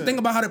then like- you guys. think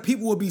about how the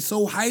people would be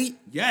so hyped.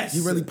 Yes.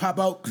 You really pop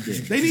out.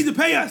 They need to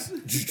pay us.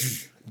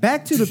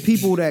 Back to the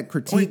people that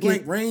Point critique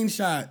blank it. range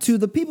shot. To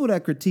the people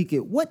that critique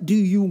it, what do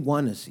you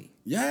want to see?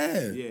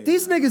 Yeah.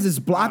 These niggas is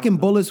blocking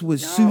bullets with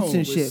suits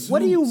and shit. What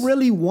do you suits.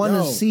 really want to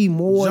Yo, see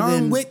more John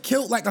than Wick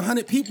killed like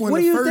 100 people in what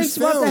the do you first think's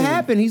film. about to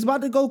happen? He's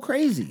about to go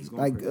crazy.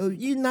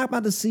 You're not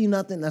about to see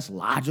nothing that's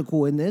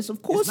logical in this.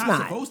 Of course It's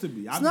not supposed to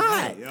be. It's I'm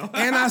not. mad, yo.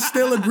 And I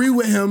still agree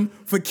with him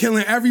for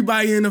killing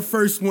everybody in the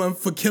first one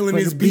for killing For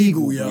his the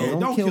beagle, yo. man.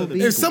 Don't kill kill the the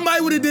beagle. If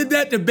somebody would have did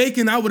that to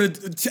Bacon, I would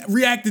have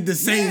reacted the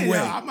same way.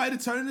 Yo, I might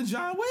have turned into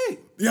John Wick.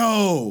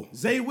 Yo.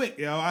 Zay Wick,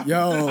 yo.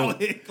 Yo.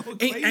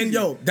 And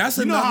yo, that's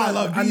You know how I another,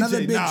 love DJ another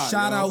big Nah,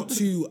 shout yo. out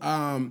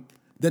to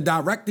the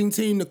directing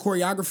team, the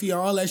choreography,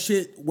 all that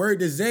shit. Word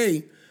to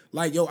Zay.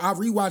 Like, yo, I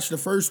rewatched the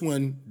first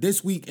one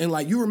this week, and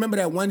like, you remember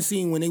that one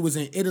scene when they was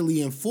in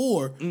Italy in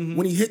 4,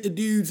 when he hit the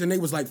dudes and they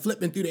was like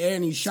flipping through the air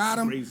and he shot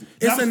them? Crazy.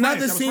 It's That was another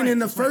France, that was scene in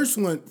the France, first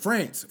one,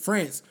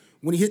 France.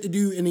 When he hit the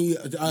dude and he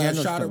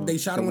shot him, they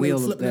shot him when they were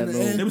flipping in the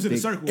air. It was in the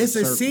circle. It's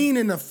a scene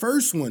in the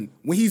first one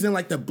when he's in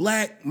like the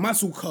black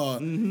muscle car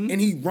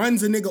and he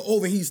runs a nigga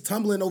over and he's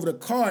tumbling over the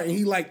car and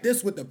he like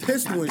this with the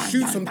pistol and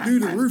shoots him through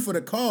the roof of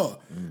the car.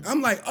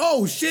 I'm like,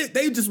 oh shit,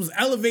 they just was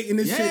elevating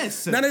this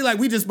Yes. shit. Now they like,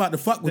 we just about to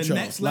fuck with The y'all.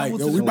 next Like, level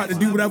yo, to we the about to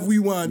next do whatever level. we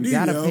want to You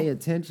do, gotta yo. pay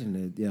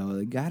attention to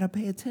You gotta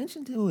pay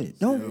attention to it.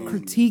 Don't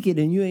critique it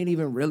and you ain't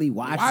even really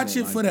watching Watch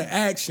it like for that. the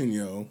action,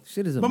 yo.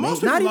 Shit is But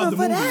most amazing. Not people even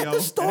love for the movie, that. yo. The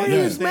And story they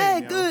is mad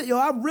understand, yo. good, yo.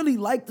 I really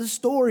like the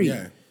story.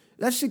 Yeah.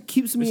 That shit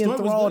keeps me The story was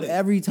enthralled good.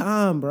 every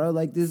time, bro.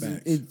 Like this,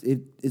 Facts.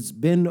 it's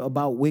been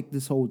about Wick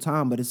this whole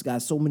time, but it's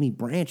got so many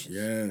branches.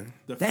 Yeah.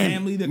 The Damn.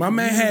 family, the My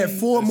man had community,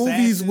 4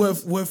 movies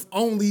assassins. with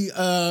only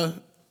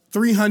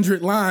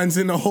 300 lines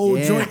in the whole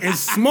Yeah. joint and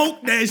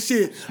smoked that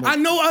shit. I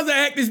know other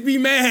actors be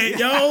mad,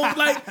 yo.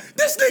 Like,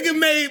 this nigga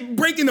made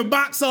breaking the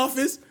box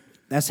office.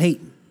 That's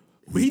hating.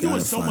 But he doing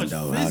gotta so much find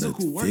out how to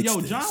physical work. fix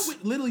Yo, this. John Wick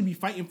literally be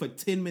fighting for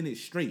 10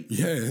 minutes straight.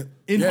 Yeah.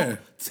 In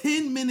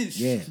 10 minutes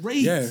Yeah. straight.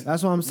 Yeah.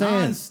 That's what I'm saying.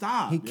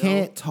 Non-stop, He yo.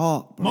 can't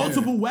talk, bro.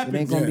 Multiple weapons. It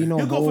ain't gonna be no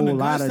He'll go from the whole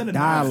lot guns of to the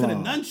knives to the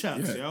dialogue.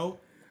 nunchucks, yo.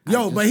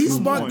 Yo, but he come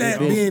sparked on,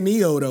 that yo. being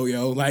Neo though,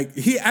 yo. Like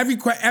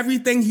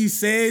everything he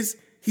says,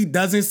 he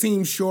doesn't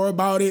seem sure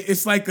about it.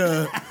 It's like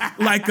a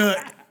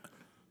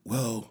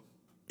well,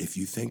 if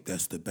you think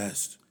that's the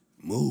best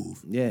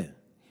move, Yeah.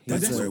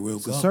 that's He's where we'll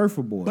He's go. a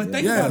surfer boy. But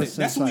think Yeah. about it.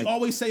 That's what we like-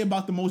 always say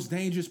about the most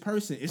dangerous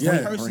person. It's Yeah.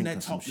 the person Brink that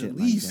or some talks the shit like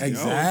least. that. yo.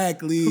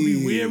 Exactly. Could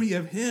be wary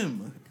of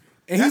him.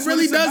 And That's he what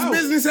really it's does about.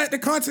 business at the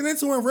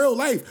Continental in real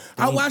life.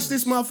 I watched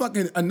this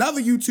motherfucking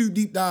another YouTube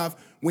deep dive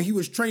when he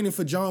was training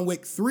for John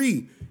Wick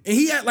 3. And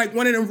he had like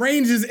one of them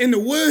ranges in the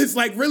woods,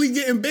 like really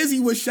getting busy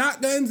with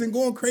shotguns and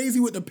going crazy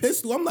with the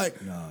pistol. I'm like,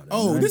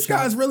 oh, this nunchuck-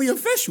 guy's really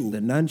official. The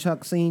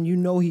nunchuck scene, you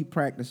know he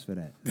practiced for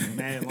that.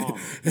 Man long.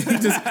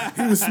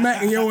 He was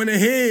smacking yo in the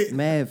head.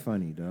 Mad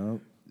funny,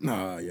 dog.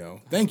 Nah,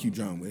 yo. Thank you,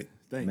 John Wick.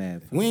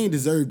 Mad funny. We ain't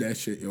deserve that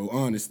shit, yo,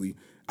 honestly.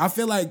 I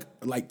feel like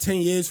 10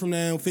 years from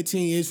now,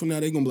 15 years from now,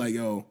 they gonna be like,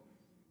 yo,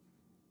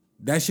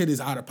 that shit is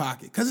out of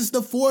pocket. Cause it's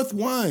the 4th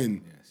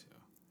one.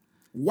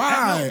 Why? No,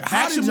 How did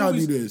action y'all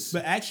movies- do this?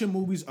 But action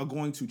movies are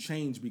going to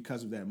change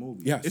because of that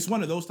movie. Yes. It's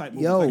one of those type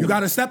movies. Yo. Like, You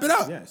gotta step it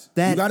up. Yes.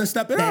 You gotta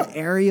step it that up.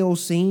 aerial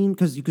scene,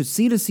 because you could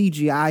see the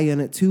CGI in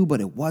it too, but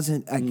it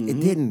wasn't. Like,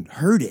 It didn't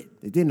hurt it.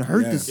 It didn't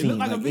hurt Yeah. the It scene. looked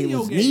like a video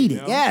was game, needed.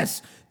 yo.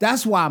 Yes,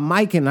 that's why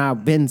Mike and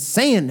I've been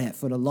saying that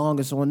for the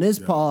longest on this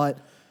pod.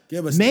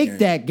 Give us the Make game.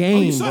 that game,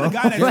 Oh, you saw bro. the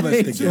guy that Give us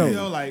made the it too, game.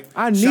 yo. Like,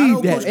 I Shout need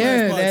out that. Coach Yeah,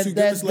 Basketball, too. that Give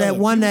that us that love.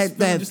 one He was that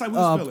spilling just like we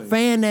was spilling.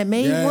 fan that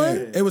made Yeah, one.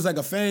 it was like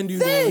a fan dude.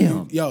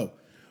 Damn. Yo,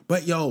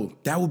 but yo,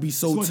 that would be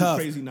so gonna do tough.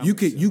 crazy numbers,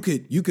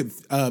 You could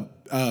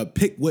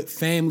pick what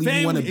family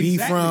you want to be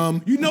exactly.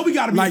 from. You know we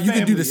gotta be like a you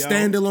could do the family,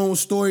 yo. standalone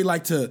story,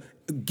 like to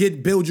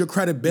build your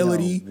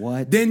credibility. Yo,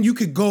 what? Then you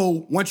could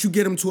go once you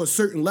get them to a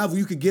certain level,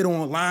 you could get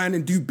online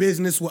and do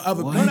business with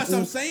other What? people. No, that's what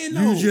I'm saying,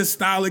 though. Use your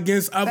style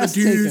against other That's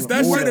dudes. taking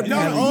That order. should have Yo,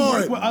 been you work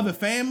hard. with other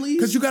families.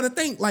 Because you got to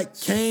think like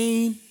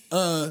Kane,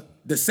 the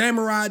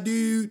samurai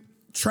dude,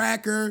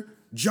 Tracker,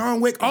 John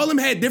Wick. All of them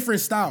had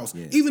different styles.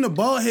 Even the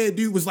bald head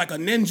dude was like a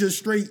ninja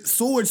straight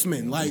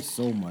swordsman. Like,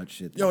 So much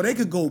shit. yo, they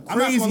could go not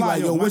crazy. gonna lie,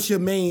 Like, yo, yo, my- what's your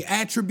main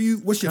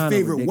attribute? What's your Kinda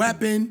favorite ridiculous.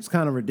 weapon? It's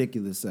kind of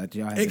ridiculous that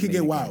y'all. It could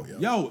get wild, yo.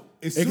 Yo,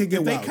 it's It could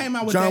get if wild. they came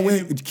out with John that,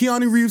 Wick, and it-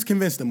 Keanu Reeves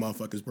convinced them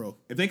motherfuckers, bro.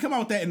 if they come out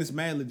with that and it's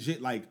mad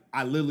legit, like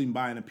I literally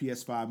buying a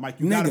PS5. Mike,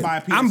 you gotta Nigga, buy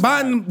a PS5. I'm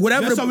buying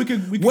whatever, Just so we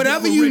could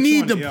whatever get you rich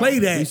need on to it, yo. play We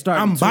that. start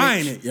I'm the Twitch.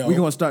 buying it, yo. We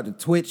gonna start the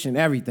Twitch and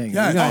everything.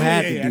 Yeah. We gonna Oh,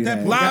 have yeah, to yeah, do that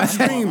that. Live I'm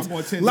streams,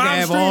 going 10 live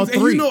have streams, all and you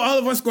three. know all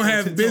of us gonna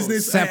have 10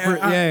 business Separate,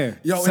 yeah.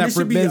 Yo, and it Separate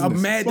should be a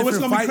business. mad But what's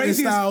different gonna be fighting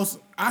crazy is styles.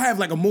 I have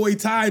like a Muay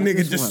Thai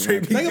nigga just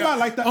straight. Think about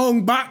like the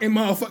Ong Bak and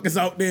motherfuckers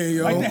out there,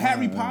 yo. Like the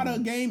Harry Potter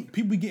game,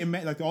 people be getting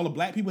mad. Like all the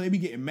black people, they be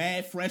getting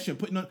mad, fresh and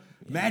putting on.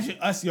 Imagine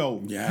us,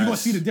 yo. Yes. You gonna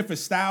see the different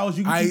styles.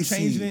 You can keep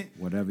changing it.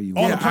 Whatever you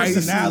all want. the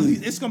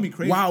personalities. It's gonna be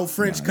crazy. Wild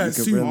French cut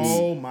suits. Really,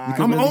 oh my!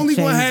 I'm really only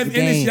gonna change have the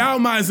Ennis game.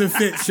 Yalmaz and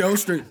fit show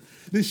straight.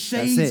 The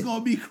shades it.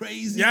 gonna be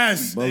crazy.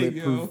 Yes.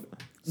 Bulletproof.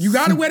 You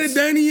gotta wear the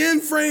Donnie Yen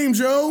frames,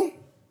 yo.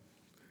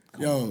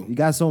 Yo. You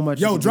got so much.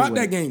 Yo, to do drop with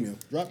that it. game, yo.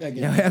 Drop that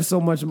game. You have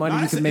so much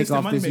money you can make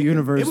off this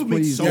universe. It would make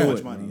Please so do much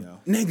it. money, yo.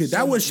 Nigga,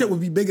 that would shit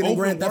would be bigger than Open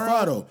Grand Theft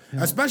world.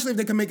 Auto. Especially if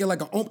they can make it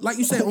like like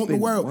you said, open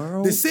world.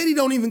 world. The city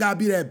don't even gotta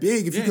be that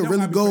big. If you Yeah, could it don't really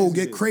gotta be go crazy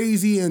get big.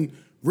 crazy and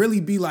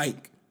really be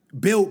like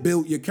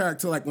build your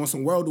character like on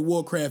some World of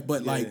Warcraft,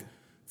 but like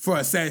for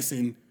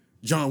assassin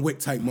John Wick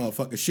type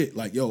motherfucker shit.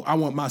 Like, yo, I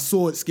want my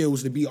sword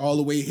skills to be all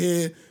the way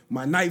here.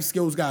 My knife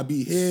skills gotta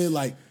be here.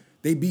 Like,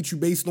 they beat you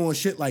based on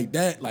shit like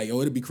that. Like, yo,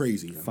 it'd be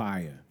crazy. Yo.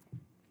 Fire.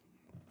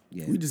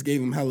 Yeah. We just gave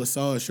them hella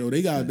sauce show.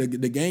 They got the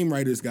game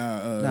writers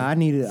got. Nah, I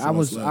needed. I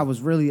was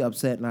love. really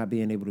upset not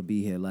being able to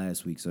be here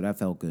last week, so that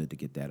felt good to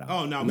get that out.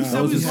 Oh no,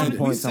 those are some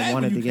points I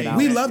wanted to get out.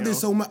 We loved it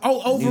so much.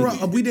 Oh,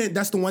 overall, we didn't.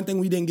 That's the one thing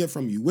we didn't get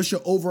from you. What's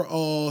your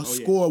overall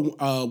score,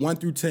 1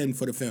 through 10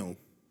 for the film?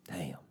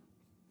 Damn,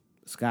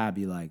 Sky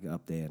be like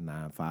up there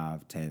 9,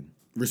 5, 10.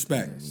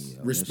 Respect,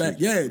 that respect.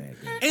 shit's Yeah,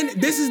 respect,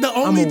 and this is the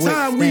only Wick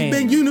time we've stan.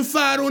 been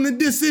unified on a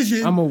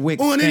decision. I'm a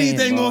Wick on stan,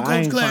 anything bro. on I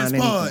Coach ain't Class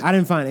find Pod. anything- I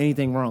didn't find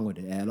anything wrong with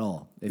it at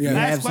all. If Yeah. you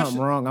Last have question.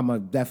 something wrong, I'm gonna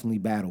definitely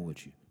battle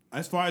with you.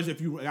 As far as if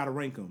you gotta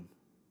rank them,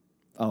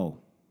 Oh,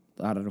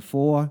 out of the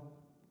 4,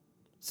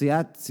 see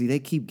they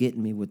keep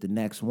getting me with the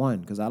next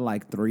one because I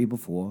like 3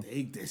 before.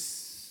 take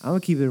this. I'm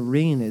gonna keep it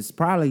real. It's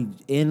probably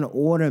in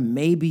order.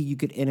 Maybe you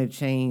could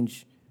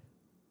interchange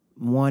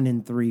 1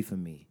 and 3 for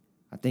me.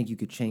 I think you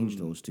could change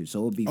those two.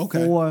 So it would be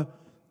Okay. 4,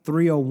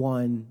 3 or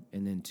 1,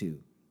 and then 2.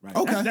 Right.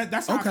 Okay.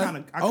 That's how Okay. I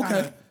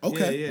kinda, Okay.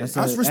 Yeah, yeah. That's,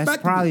 That's that's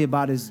respectable. probably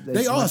about as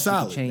They all much you could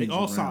solid. change They all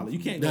around. solid. You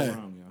can't go Yeah.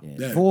 wrong, yo.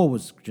 Yeah. Yeah. 4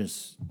 was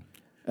just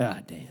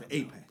damn.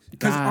 8 packs.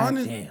 Because God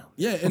damn.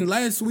 yeah, and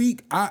last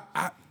week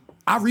I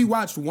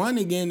rewatched 1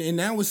 again, and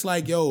now it's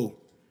like, yo,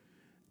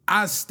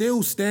 I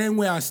still stand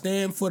where I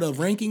stand for the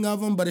ranking of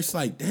them, but it's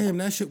like, damn,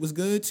 that shit was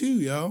good too,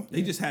 yo.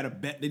 They just had a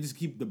bet. They just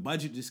keep the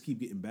budget just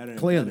keep getting better and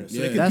Clearly. better. So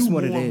Yeah. they can That's do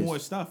what more it and is. more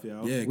stuff,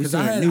 yo. Yeah, We because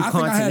seeing I new had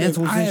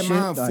continentals I and had shit.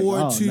 mine Like, 4,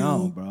 oh, 2,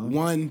 no, bro.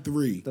 1,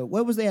 3.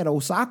 What was that?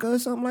 Osaka or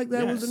something like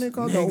that? Yes. Wasn't it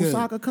called Nigga. the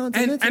Osaka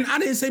Continental? And I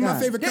didn't say my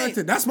God favorite damn.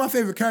 character. That's my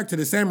favorite character,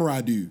 the samurai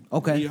dude.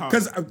 Okay. Yeehaw.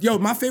 Because, yo,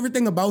 my favorite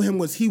thing about him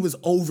was he was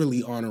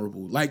overly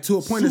honorable, like to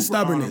a point of Super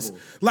stubbornness. honorable.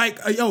 Like,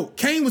 yo,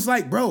 Kane was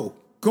like, bro,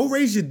 go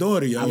raise your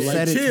daughter, yo. I've Like,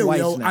 said it chill, twice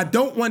yo. now. I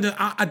don't want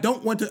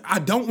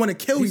to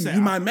kill He you. said,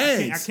 You my I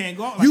mans. can't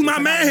go out like you this. my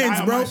I gotta die mans,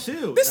 on bro. my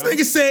shield, This yo.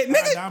 nigga said, I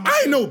gotta nigga, die on my I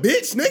ain't no shield.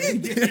 bitch,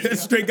 nigga.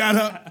 Straight got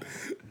up.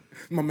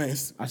 My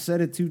mans. I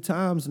said it 2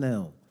 times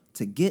now.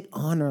 To get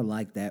honor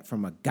like that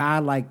from a guy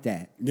like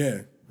that,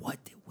 Yeah. what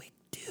did Wick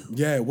do?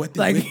 Yeah, what did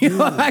Like, Wick yo,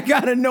 do? I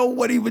gotta know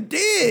what he would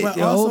did. But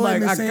yo. also Like,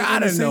 in the I same,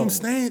 gotta in the know. same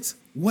stance,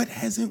 what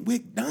hasn't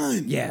Wick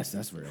done? Yes,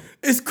 that's real.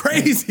 It's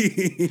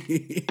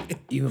crazy.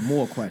 Even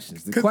more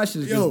questions. The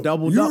questions Yo, just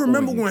doubled you up.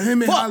 remember on when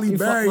him and Fuck, Halle you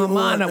Berry fucked my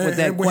mind up with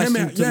that when him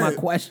question and- to my yeah.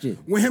 question.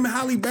 When him and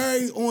Halle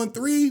Berry on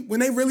 3, when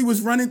they really was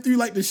running through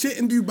like the shit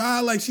in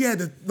Dubai, like she had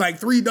the, like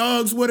 3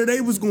 dogs with her,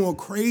 they was going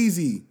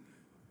crazy.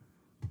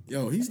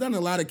 Yo, he's done a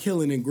lot of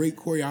killing and great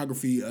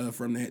choreography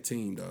from that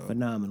team, dog.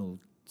 Phenomenal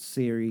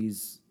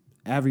series.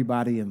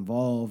 Everybody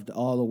involved,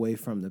 all the way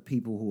from the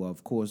people who,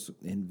 of course,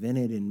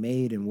 invented and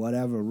made and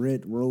whatever,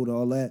 wrote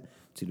all that,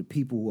 to the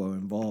people who are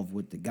involved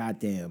with the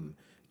goddamn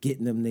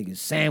getting them niggas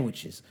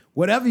sandwiches.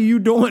 Whatever you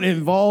doing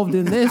involved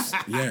in this,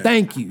 Yeah.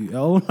 thank you,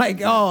 yo.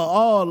 Like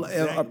all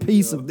a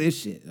piece of this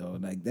shit, yo.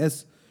 Like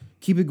that's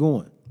keep it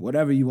going.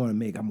 Whatever you want to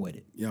make, I'm with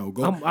it. Yo,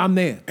 go. I'm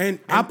there. And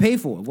I'll pay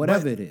for it,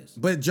 whatever but- it is.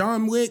 But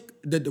John Wick,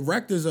 the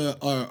directors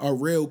are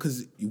real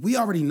because we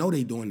already know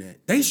they doing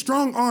that. They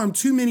strong arm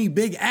too many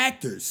big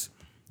actors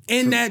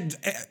in that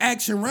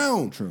action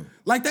realm. True.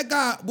 Like that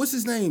guy, what's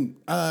his name?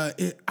 I'm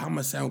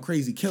gonna sound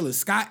crazy. Killer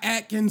Scott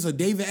Atkins or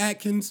David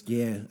Atkins.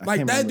 Yeah, I like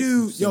can't that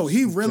remember. dude. Yo,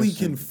 he Just really just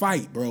can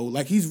fight, bro.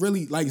 Like he's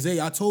really like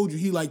Zay. I told you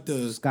he like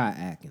the Scott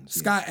Atkins. yeah.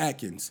 Scott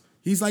Atkins.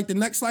 He's like the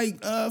next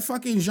like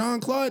fucking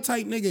Jean-Claude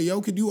type nigga,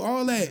 yo, could do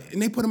all that.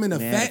 And they put him in a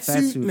Yeah, fat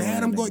suit and on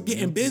had that him nigga,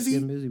 getting yeah. busy.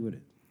 Getting busy with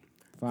it.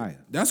 Fire.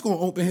 That's gonna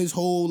open his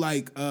whole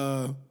like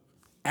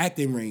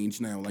acting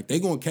range now. Like they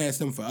gonna cast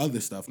him for other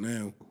stuff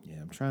now. Yeah,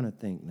 I'm trying to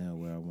think now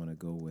where I want to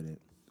go with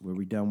it. Were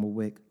we done with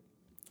Wick?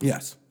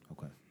 Yes.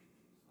 Okay.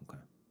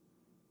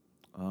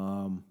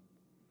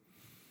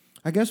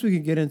 I guess we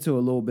can get into a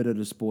little bit of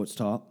the sports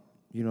talk.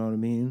 You know what I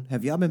mean?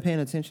 Have y'all been paying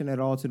attention at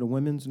all to the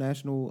women's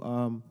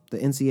national, the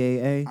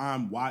NCAA?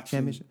 I'm watching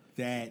Championship?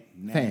 that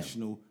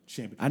national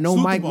championship. I know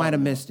Salute Mike the might have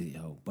Baltimore. missed it,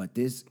 yo, but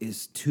this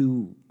is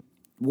too.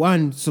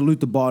 One, salute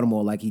to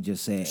Baltimore, like he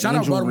just said. Shout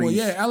Angel out Baltimore. Reese.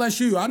 Yeah,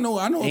 LSU. I know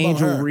about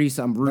Angel her. Reese,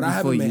 I'm but rooting I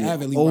haven't for been you.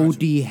 avidly OD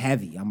watching.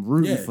 heavy. I'm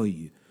rooting Yeah. for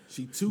you.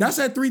 She too. That's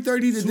at 3:30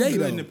 too today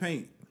good though. in the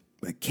paint.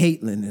 But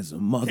Caitlyn is a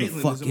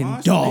motherfucking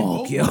monster.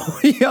 dog, They yo.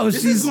 both- Yo,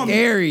 This she's is gonna-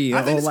 scary, yo.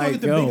 I think it's gonna Like,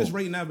 get the yo, biggest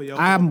rating ever, yo.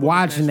 I'm for the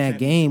watching that championship.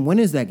 game. When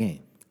is that game?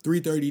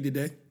 3:30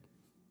 today.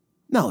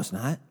 No, it's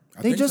not.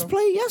 They think just so.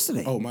 played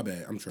yesterday. Oh, my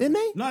bad. I'm Didn't tripping.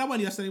 they? No, that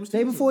wasn't yesterday. It was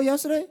Day before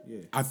yesterday?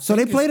 I So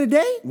they think play it's-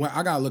 today? Well,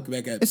 I gotta look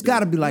back at. It's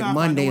got to be like Nah, fine,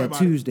 Monday don't or worry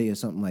about it. Tuesday or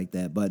something like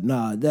that. But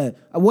nah,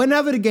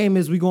 whenever the game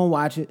is, we gonna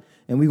watch it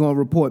and we gonna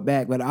report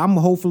back. But I'm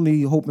hoping for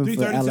 3:30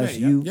 today,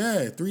 LSU.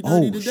 Yeah, 3:30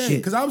 Oh, today. shit.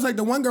 Because I was like,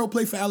 the one girl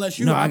played for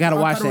LSU. No, I gotta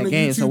watch caught it on that the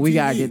game, so YouTube we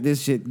gotta TV. get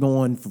this shit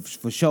going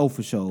for show.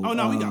 Oh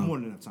no, we got more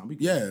than enough time.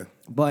 Yeah.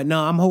 But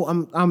no, I'm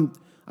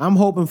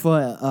hoping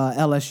for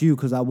LSU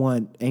because I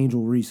want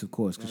Angel Reese, of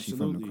course, because she's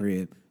from the Absolutely.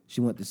 crib. She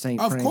went to St.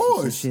 Of Francis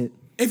course. and shit.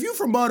 If you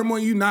from Baltimore,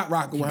 you not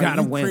rocking with her.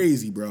 Gotta You win.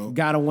 crazy, bro.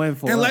 Gotta win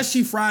for Unless us.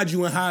 she fried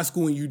you in high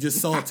school and you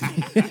just salty.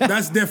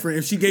 That's different.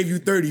 If she gave you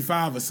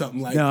 35 or something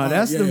like No,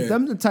 that.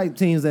 them the type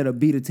teams that'll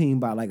beat a team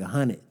by like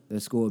 100. The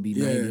score would be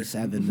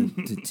 97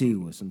 to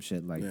 2 or some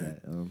shit like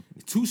that.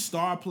 2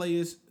 star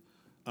players.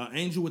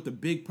 Angel with the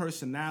big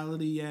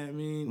personality, you know what I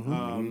mean?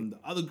 Mm-hmm. The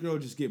other girl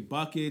just get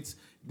buckets.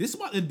 This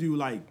about to do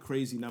like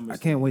crazy numbers. I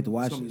can't wait to It's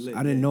watch gonna be this. lit, I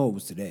didn't yeah. know it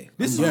was today.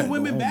 This is Yeah. what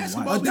women Go home and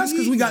basketball. watch Oh, that's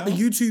because we got the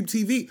yo. YouTube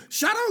TV.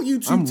 Shout out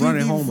YouTube I'm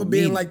running TV home for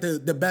being immediately.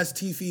 like the best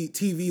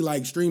TV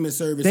like streaming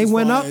service. They as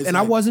went far up as, and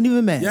I like- wasn't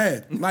even mad. Yeah,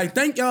 like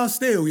thank y'all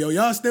still, yo.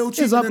 Y'all still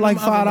cheaper It's up than like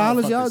them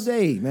other $5 y'all motherfuckers.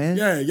 day, man.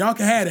 Yeah, y'all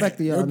can have Respect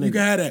that. to y'all You can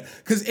niggas. have that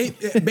because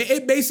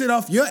it based it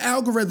off your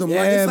algorithm. Like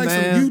Yeah, it's like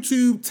man. some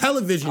YouTube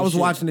television. I was shit.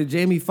 watching the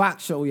Jamie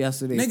Foxx show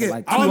yesterday for Nigga,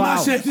 like 2 all my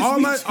hours. shit,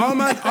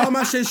 all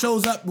my shit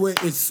shows up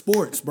with is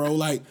sports, bro.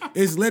 Like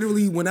it's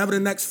literally whenever the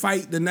next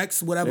fight, the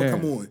next whatever Yeah.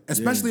 come on,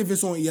 especially if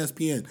it's on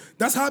ESPN.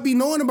 That's how I be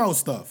knowing about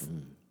stuff.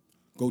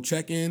 Go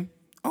check in.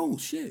 Oh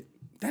shit,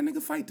 that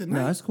nigga fight tonight.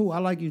 No, that's cool. I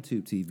like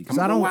YouTube TV because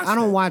I'ma I go don't watch I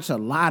don't that. watch a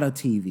lot of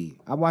TV.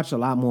 I watch a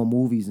lot more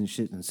movies and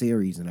shit and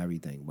series and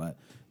everything. But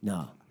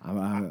no,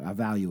 I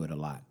value it a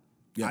lot.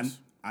 Yes.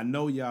 I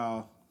know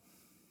y'all.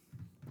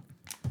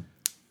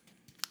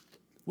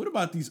 What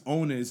about these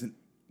owners and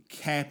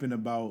capping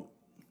about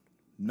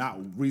not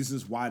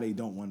reasons why they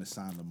don't want to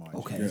sign Lamar?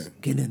 Okay, Jackson? let's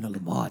get into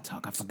Lamar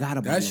talk. I forgot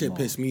about That shit Lamar.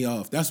 pissed me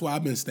off. That's why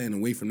I've been staying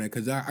away from that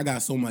because I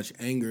got so much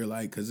anger.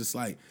 Like, because it's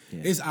like,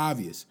 it's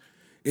obvious.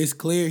 It's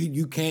clear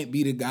you can't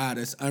be the guy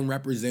that's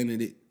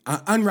unrepresented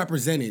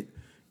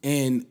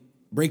and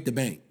break the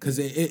bank because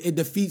it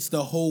defeats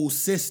the whole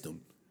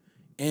system.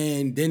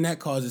 And then that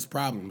causes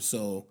problems.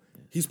 So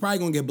he's probably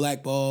going to get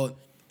blackballed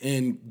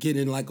and get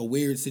in like a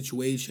weird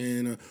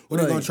situation or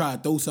they're going to try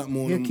to throw something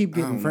on him. He'll keep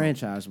I getting don't know.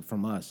 franchised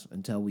from us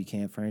until we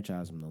can't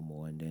franchise him no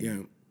more, and then Yeah.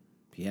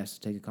 he has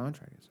to take a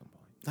contract at some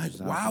point. Like,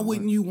 Just how why it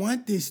wouldn't works. you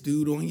want this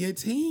dude on your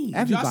team?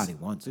 Everybody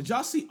wants him. Did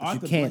y'all see But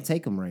Arthur you can't Blank?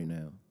 take him right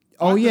now.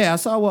 Oh yeah, I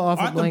saw what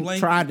Arthur Blank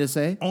tried to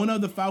say. Owner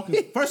of the Falcons.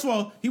 First of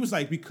all, he was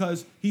like,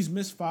 because he's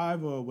missed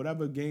 5 or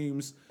whatever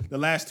games the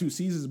last 2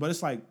 seasons, but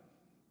it's like,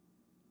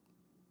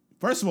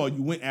 first of all,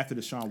 you went after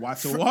Deshaun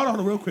Watson. Well, hold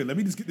on real quick. Let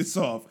me just get this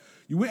off.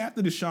 You went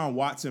after Deshaun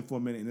Watson for a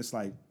minute, and it's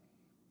like,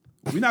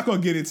 we're not going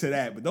to get into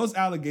that, but those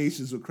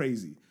allegations were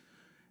crazy.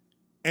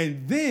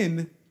 And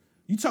then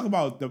you talk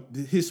about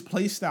his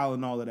play style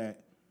and all of that.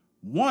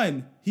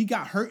 One, he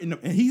got hurt in the,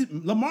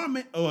 and Lamar,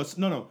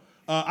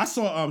 I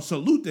saw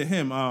salute to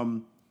him,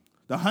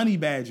 the honey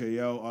badger,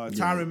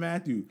 Tyrann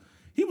Mathieu.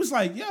 He was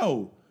like,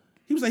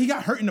 he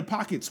got hurt in the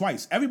pocket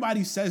twice.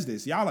 Everybody says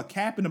this. Y'all are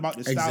capping about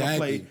the style of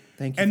play.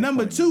 Thank you And for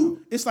number pointing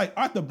 2, it's like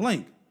Arthur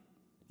Blank.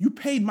 You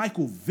paid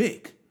Michael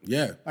Vick.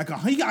 Yeah. Like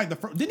he got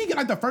like didn't he get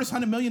like the first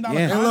 $100 million Yeah.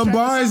 contract? And or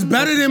Lamar is something?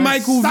 better than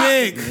Michael Stop.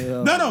 Vick.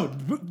 Yeah. No,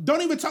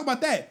 don't even talk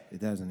about that.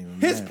 It doesn't even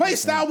His matter. play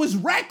style was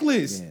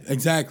reckless. Yeah.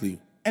 Exactly.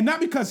 And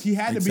not because he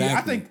had to be. I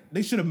Exactly. think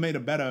they should have made a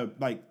better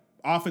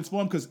offense for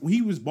him because he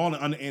was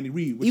balling under Andy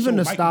Reid. which Even showed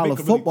the Mike style Vick of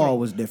could really football throw.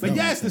 was different.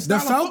 But yes, the The style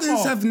of Falcons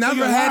football, have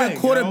never nigga had lying, a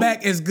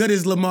quarterback as good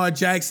as Lamar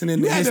Jackson in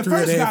You the had the history of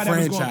first their guy that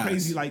was going franchise.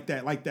 crazy like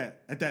that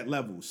at that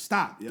level.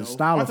 Stop, yo. The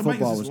style of Arthur Blank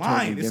football is was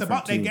lying. totally It's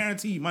about that different, too.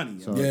 guaranteed money. Yo.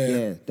 So, Yeah.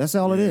 yeah, that's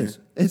all it is.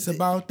 It's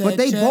about But that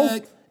they check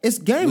both. It's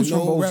games with from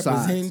no both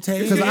sides.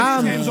 representation.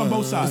 It's games on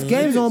both sides. It's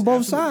games It on is, both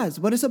absolutely. sides,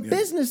 but it's a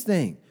business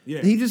thing.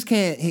 Yeah. He just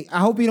can't. I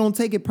hope he don't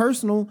take it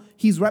personal.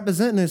 He's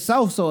representing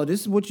himself, so this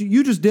is what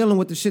you just dealing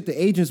with the shit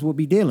the agents will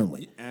be dealing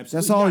with. Absolutely.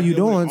 That's all You you gotta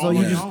deal with doing. it So all you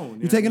on just your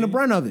own, you taking the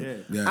what I brunt mean? of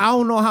it. Yeah. I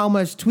don't know how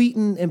much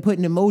tweeting and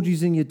putting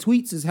emojis in your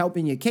tweets is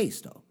helping your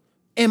case though.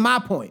 In my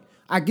point,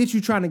 I get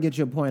you trying to get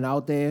your point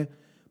out there,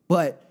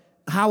 but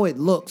how it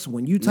looks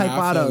when you type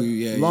I out feel a you.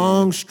 Yeah,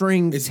 long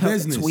string It's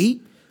business.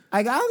 tweet,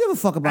 like I don't give a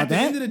fuck about At the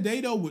that. end of the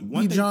day, though, Be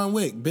one thing, John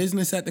Wick,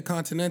 business at the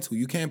Continental.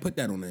 You can't put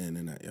that on the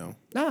internet, yo.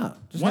 Nah,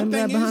 just one handle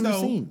that thing is behind the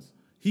though, scenes.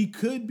 he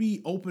could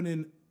be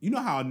opening. You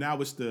know how now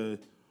it's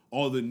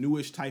all the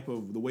newish type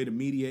of the way the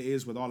media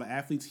is with all the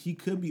athletes. He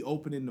could be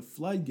opening the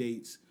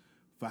floodgates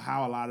for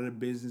how a lot of the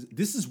business.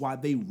 This is why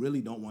they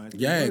really don't want it. To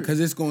Yeah, work. because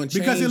it's going to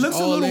change. Because it looks a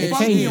all little that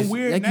funky shit. and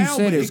weird Like you now,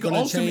 said, but it's it could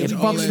gonna ultimately change It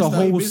all fucks that the stuff.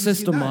 whole business get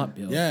system done. up,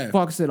 yo. Yeah.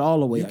 Fucks it all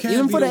the way You up. can't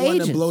Even be for the the one to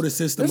agents. blow the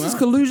system This is up.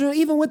 collusion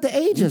even with the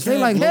agents. They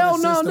can't like, blow hell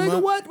the no, system nigga,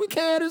 up. what? We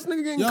can't have this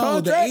nigga in Yo,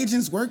 contract. the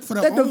agents work for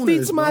the that owners,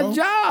 defeats my bro.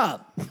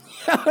 job.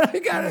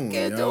 I Come on,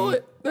 can't yo. do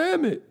it.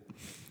 Damn it.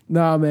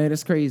 Nah, man,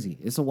 it's crazy.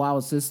 It's a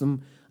wild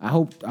system. I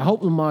hope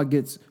Lamar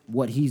gets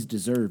what he's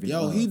deserving.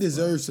 Yo, he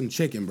deserves some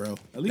chicken, bro.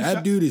 At least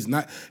That dude is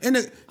not.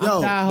 And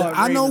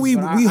I know we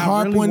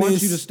harp really on want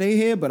this. you to stay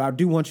here, but I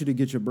do want you to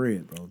get your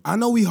bread, bro. I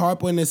know we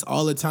harp on this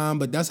all the time,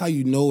 but that's how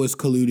you know it's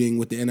colluding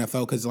with the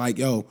NFL. Because like,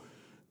 yo,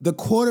 the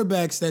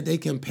quarterbacks that they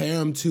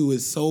compare him to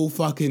is so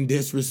fucking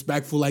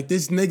disrespectful. Like,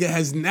 this nigga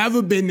has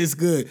never been this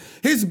good.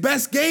 His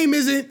best game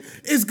isn't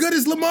as good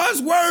as Lamar's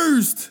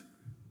worst.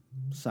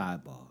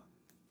 Sidebar.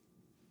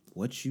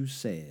 What you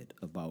said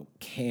about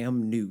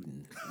Cam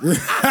Newton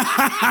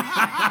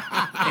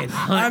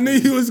I knew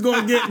you was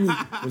gonna get me.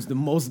 was the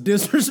most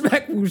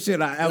disrespectful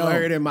shit I ever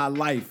heard in my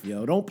life,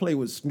 yo. Don't play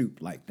with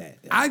Snoop like that.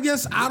 Yo. I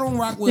guess I don't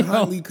rock with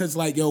Huntley because,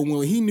 like, yo,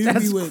 when he knew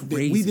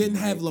we didn't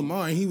have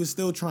Lamar and he was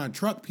still trying to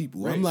truck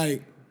people. Rich, I'm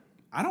like,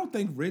 I don't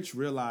think Rich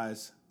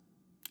realized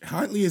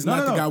Huntley is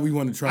not the guy we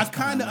want to trust. I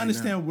kind of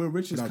understand now, where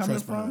Rich is coming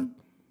from,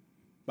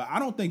 but I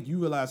don't think you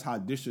realize how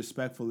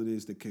disrespectful it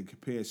is to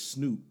compare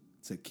Snoop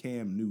to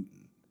Cam Newton.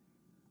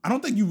 I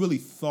don't think you really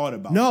thought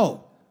about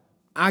No,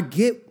 I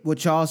get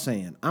what y'all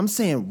saying. I'm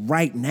saying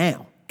right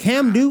now,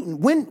 Cam Newton,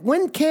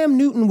 when Cam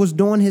Newton was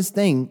doing his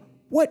thing,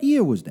 what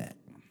year was that?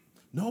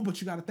 No,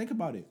 but you got to think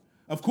about it.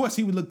 Of course,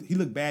 he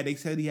looked bad. They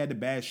said he had the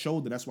bad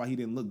shoulder. That's why he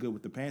didn't look good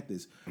with the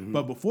Panthers. Mm-hmm.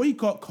 But before he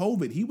caught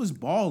COVID, he was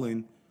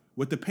balling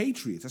with the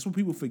Patriots. That's what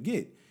people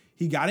forget.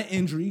 He got an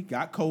injury,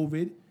 got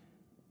COVID.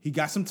 He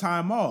got some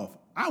time off.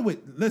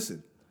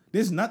 Listen,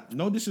 there's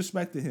no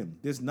disrespect to him.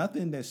 There's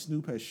nothing that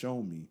Snoop has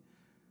shown me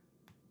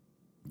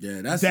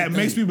that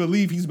makes me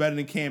believe he's better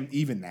than Cam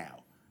even now.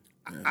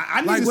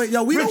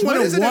 Yeah. We don't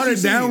want to water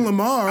down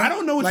Lamar. I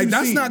don't know what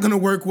that's seen. Not going to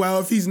work well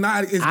if he's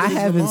not as good I as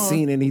haven't Lamar.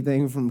 seen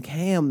anything from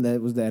Cam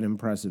that was that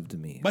impressive to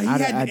me. But he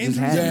had the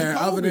injury. Yeah,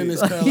 other than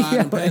his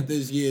Carolina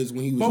Panthers years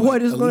when he was. But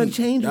what is going to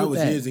change that with was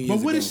that? years and years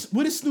But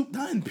what is Snoop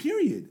done?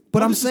 Period.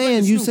 But I'm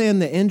saying, you saying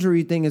the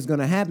injury thing is going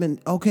to happen.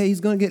 Okay,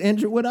 he's going to get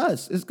injured with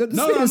us. It's going to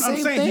be the same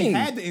I'm saying thing. He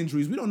had the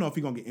injuries. We don't know if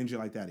he's going to get injured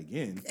like that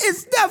again.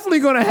 It's definitely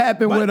going to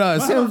happen with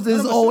us.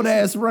 His old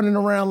ass running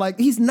around like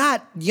he's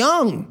not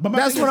young.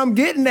 That's what I'm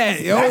getting at,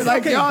 yo.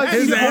 Like y'all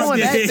keep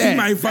going at that. He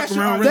might fuck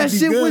around. That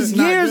shit was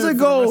years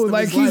ago.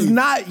 Like he's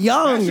not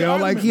young, yo.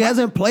 Like he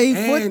hasn't played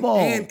football.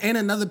 And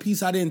another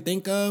piece I didn't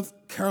think of.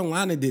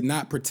 Carolina did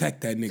not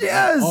protect that nigga.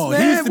 Yes,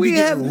 man. He used to be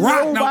getting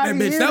rocked out that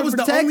bitch. That was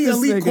the only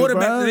elite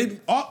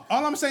quarterback. All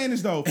I'm saying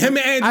is though, him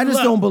and Andrew I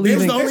just don't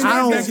believe in.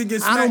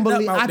 I don't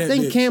believe. I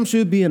think Cam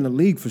should be in the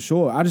league for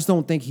sure. I just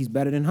don't think he's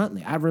better than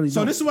Huntley. I really don't.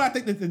 So this is what I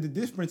think that the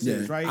difference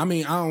is, right? I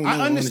mean, I don't know. I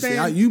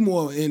understand. You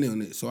more in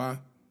on it, so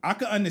I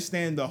could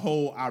understand the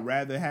whole I'd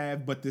rather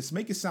have, but this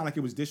make it sound like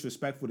it was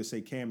disrespectful to say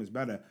Cam is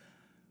better.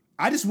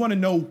 I just want to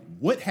know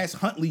what has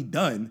Huntley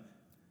done.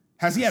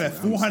 Has he had a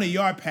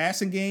 400-yard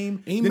passing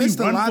game? He missed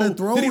a lot of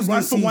throws. Did he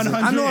run for 100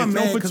 I know and I'm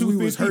throw mad for 250?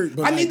 we was hurt,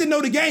 but I need to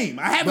know the game.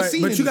 I haven't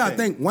seen it. But you got to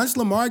think, once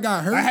Lamar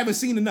got hurt, I haven't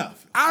seen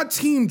enough. Our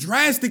team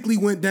drastically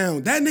went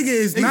down. That nigga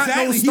is not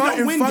no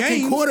starting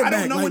fucking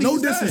quarterback. Like,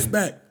 no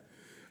disrespect.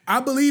 I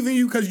believe in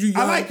you because you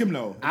young. I like him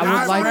though.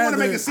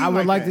 I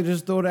would like to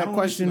just throw that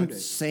question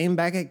same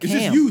back at Cam. It's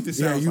just youth. It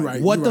sounds you're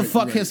right. What the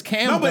fuck has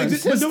Cam done?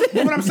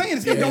 But what I'm saying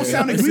is, it don't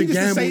sound egregious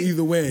to say.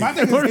 Either way. My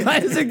thing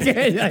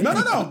is,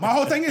 no. My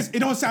whole thing is, it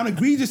don't sound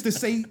egregious to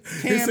say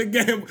Cam. It's a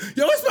gamble.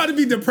 Yo, it's about to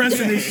be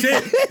depressing as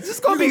shit. It's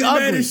just gonna be ugly.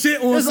 Mad as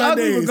shit on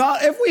Sundays.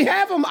 If we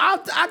have him,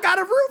 I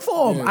gotta root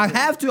for him. Yeah, I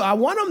have to. I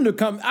want him to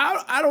come.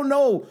 I don't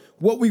know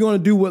what we're gonna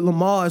do with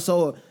Lamar.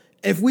 So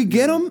if we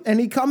get him and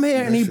he come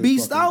here and he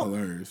beast out,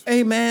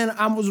 hey man,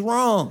 I was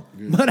wrong.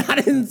 But I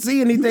didn't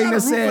see anything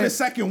that said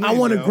I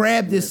want to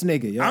grab this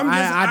nigga. Yo.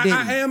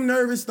 I am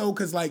nervous though,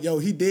 because like, yo,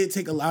 he did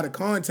take a lot of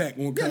contact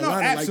on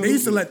Carolina. Like, they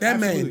used to let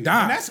that man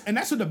die. And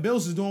that's what the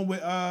Bills is doing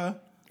with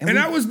and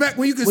that was back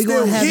when you could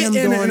still hit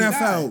in the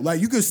NFL.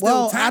 Like, you could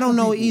still tackle I don't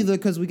know people. either,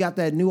 because we got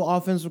that new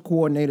offensive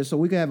coordinator, so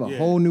we could have a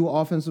whole new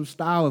offensive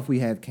style if we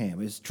have Cam.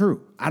 It's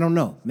true. I don't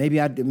know. Maybe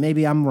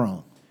I'm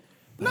wrong.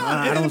 No,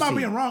 it ain't about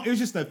being wrong. It was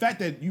just the fact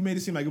that you made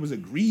it seem like it was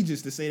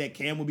egregious to say that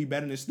Cam would be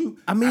better than Snoop.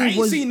 I mean, I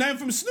ain't seen nothing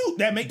from Snoop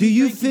that make me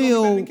think he's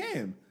better than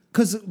Cam.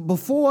 Because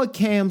before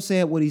Cam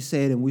said what he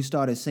said and we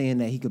started saying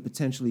that he could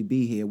potentially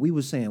be here, we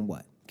were saying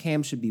what?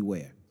 Cam should be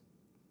where?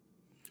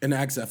 In the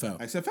XFL.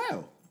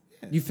 XFL.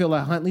 Yeah. You feel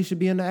like Huntley should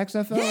be in the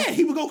XFL? Yeah,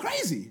 he would go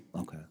crazy.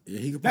 Okay. Yeah,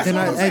 he could. That's all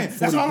I'm saying.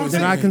 That's all I'm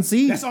saying. Then I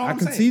concede. That's all I'm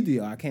concede to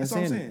you. I can't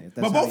say anything.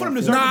 But both of them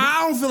deserve. Nah,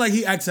 I don't feel like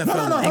he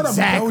XFL. No,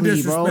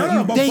 exactly,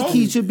 bro. You think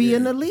he should be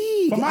in the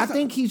league? I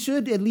think he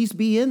should at least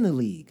be in the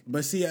league.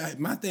 But see,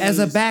 my thing as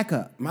a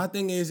backup. My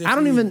thing is, I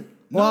don't even.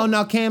 Well,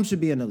 now Cam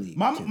should be in the league.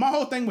 My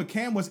whole thing with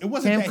Cam was it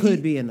wasn't Cam that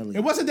could be in the league.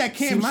 It wasn't that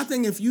Cam. See, my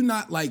thing, if you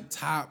not like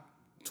top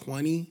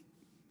 20,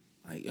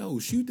 like, yo,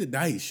 shoot the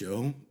dice,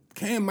 yo.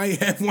 Cam might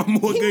have one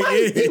more good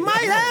year. He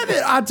might have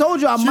it. I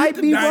told you I might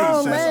be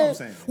wrong, man.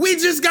 We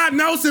just got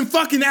Nelson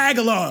fucking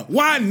Aguilar.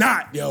 Why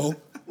not, yo?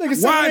 Nigga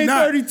said Why it ain't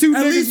not? 32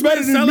 At niggas least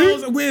better than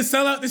me. We'll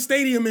sell out the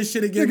stadium and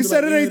shit again. Nigga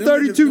said it ain't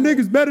 32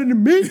 niggas better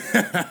than me.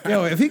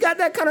 Yo, if he got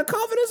that kind of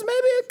confidence,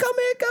 maybe it come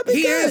be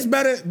He good. is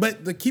better,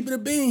 but to keep it a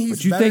bean, he's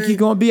But you better. think he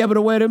gonna be able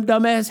to wear them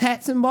dumbass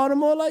hats in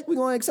Baltimore? Like, we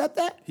gonna accept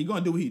that? He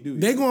gonna do what he do.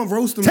 They gonna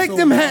roast him. Take so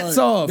them hard. hats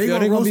off. They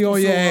gonna be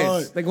on your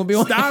ass. They gonna be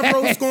on your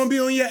Stavros ass. gonna be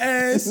on your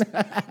ass.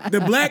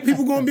 The black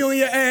people gonna be on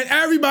your ass.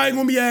 Everybody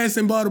gonna be ass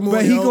in Baltimore.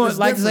 But he yo. going, It's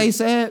like different. Zay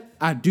said,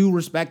 I do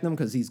respect him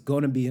because he's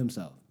gonna be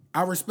himself.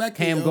 I respect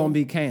Cam him. gonna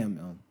be Cam,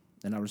 yo.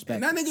 And I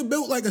respect And that him. nigga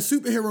built like a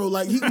superhero.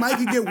 Like he might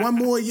could get one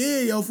more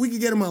year, yo. If we could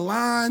get him a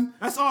line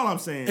That's all I'm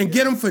saying. and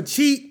get him for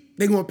cheap,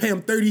 they gonna pay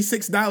him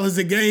 $36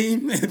 a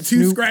game and 2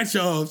 Snoop. scratch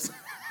offs.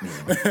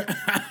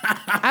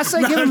 I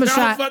say give him a shot.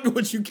 I'm fucking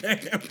with you, Cam.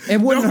 It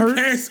wouldn't Don't hurt.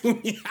 cancel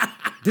me.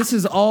 This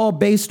is all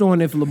based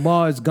on if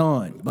Lamar is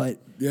gone,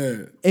 but Yeah.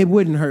 it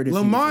wouldn't hurt if he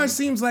Lamar was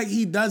seems like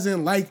he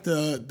doesn't like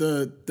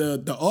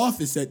the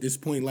office at this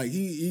point. Like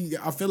he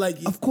I feel like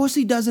Of course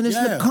he doesn't. It's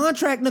Yeah. the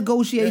contract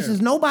negotiations.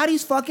 Yeah.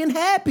 Nobody's fucking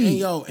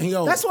happy. And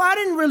yo. That's why I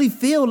didn't really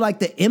feel like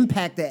the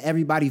impact that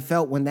everybody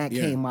felt when that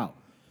Yeah. came out.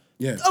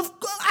 yeah.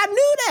 I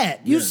knew that.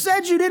 You Yeah.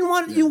 said you didn't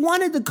want. You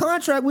wanted the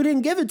contract. We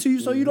didn't give it to you,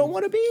 so you don't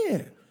want to be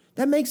here.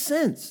 That makes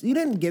sense. You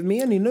didn't give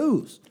me any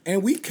news.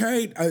 And we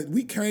carried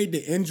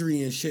the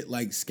injury and shit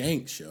like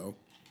skanks, yo.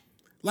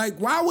 Like,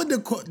 why would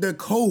the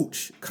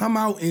coach come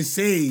out and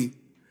say,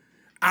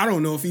 I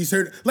don't know if he's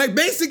hurt, like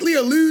basically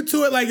allude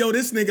to it, like, yo,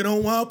 this nigga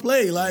don't want to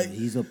play. Like,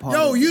 He's a part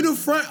yo, of you it. the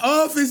front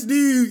office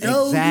dude,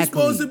 yo. You Exactly.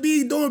 supposed to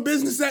be doing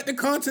business at the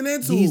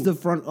Continental. He's the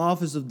front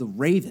office of the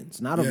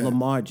Ravens, not of Yeah.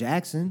 Lamar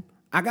Jackson.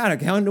 I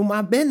gotta handle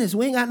my business.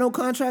 We ain't got no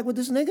contract with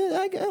this nigga.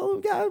 I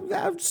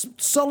gotta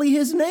sully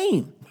his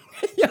name.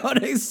 Yo,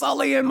 they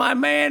sullying my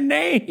man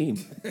name.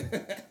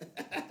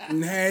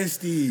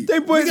 nasty. They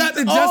put we got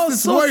the all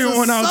Justice sorts Warrior of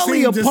on our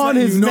sully team. Just upon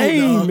letting his you know,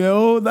 name, dog.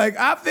 yo. Like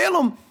I feel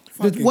him.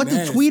 Fucking What the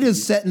nasty. tweet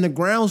is setting the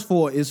grounds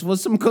for is for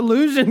some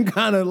collusion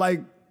kind of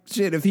like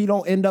shit. If he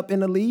don't end up in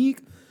the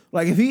league,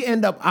 like if he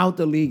end up out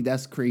the league,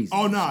 that's crazy.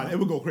 Oh nah, it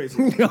would go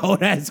crazy. Yo,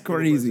 that's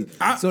crazy.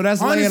 So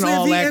that's honestly, laying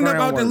all if he that end up out the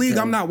groundwork, league,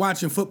 yo. I'm not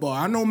watching football.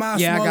 I know my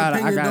Yeah, small I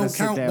opinion gotta don't sit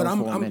count, down but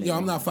for a I'm minute,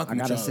 I'm not yo. fucking I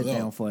gotta with y'all. sit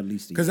down for at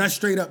least a because year. that's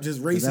straight up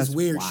just racist that's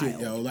weird shit,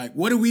 wild. yo. Like,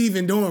 what are we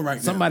even doing right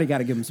now? Somebody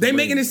gotta give him some They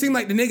making bread. it seem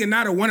like the nigga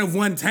not a one of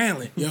one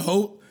talent,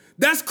 yo.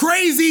 That's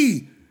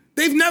crazy.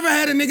 They've never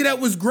had a nigga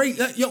that was great.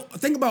 Yo,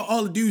 think about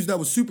all the dudes that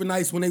was super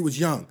nice when they was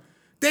young.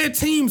 Their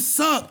team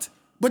sucked,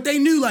 but they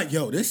knew like,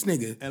 yo, this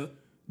nigga And-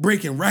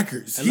 breaking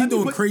records. And He let me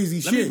doing put-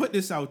 crazy Let me shit. put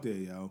this out there,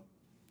 yo.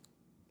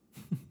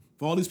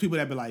 For all these people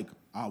that be like,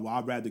 oh, well,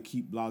 I'd rather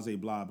keep blase,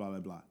 blah, blah, blah,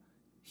 blah.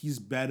 He's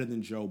better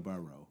than Joe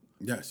Burrow.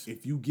 Yes.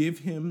 If you give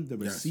him the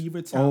Yes.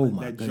 receiver talent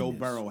my that Joe goodness.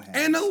 Burrow has,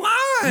 And the you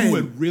line.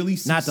 would really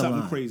see Not the something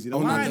line. crazy. The Oh,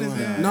 not line the is line.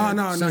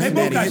 that. No. They He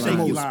both did got get the shaky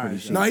most.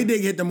 lines. No, he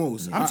did get the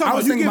most. I'm I talking was about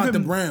you thinking give about the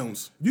him-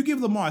 Browns. You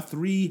give Lamar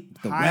three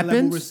The high-level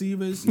weapons?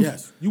 receivers.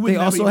 Yes. You would They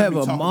never also even have be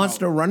a talking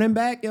monster about- running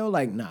back, yo.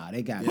 Like, nah,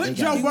 they got Put they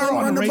Joe got He Burrow won't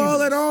on run the the ball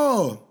Ravens. at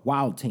all.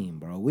 wild team,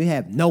 bro. We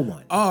have no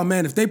one. Oh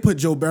man, if they put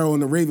Joe Burrow on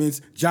the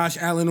Ravens, Josh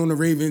Allen on the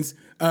Ravens,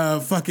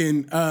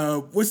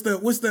 what's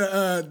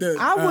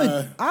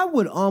the I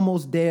would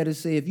almost dare to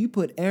say if you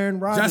put Aaron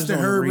Rodgers Justin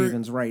on Herbert, the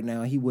Ravens right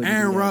now, he wouldn't.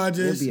 Aaron do that.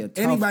 Rodgers, It'd be a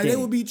tough anybody, they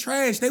game. would be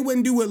trash. They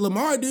wouldn't do what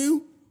Lamar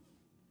do.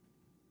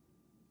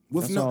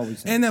 With That's all we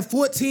saying. and that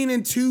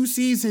 14-2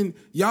 season,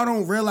 y'all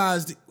don't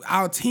realize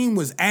our team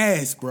was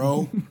ass,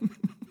 bro.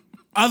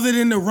 Other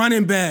than the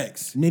running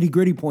backs. Nitty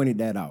Gritty pointed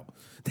that out.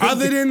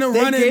 Other than the They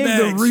running gave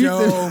backs, the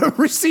yo.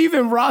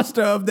 receiving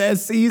roster of that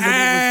season.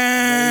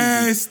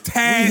 It was crazy. We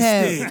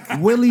Ass-tastic.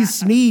 had Willie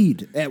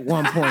Snead at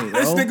one point.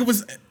 This yo. nigga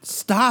was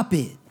Stop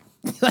it.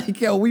 Like,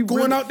 yo, we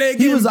Going really- out there He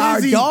getting was our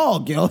busy.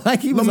 dog, yo.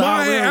 Like, he was Lamar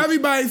our had real-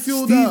 everybody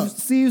fueled up.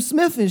 Steve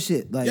Smith and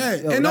shit. Like, Yeah,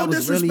 yo, and no that was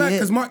disrespect, really it.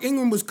 because Mark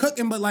Ingram was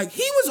cooking, but like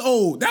he was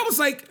old. That was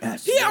like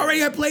That's he right. already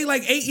had played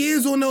like 8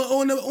 years on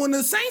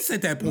the Saints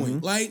at that point. Mm-hmm.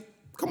 Like,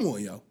 come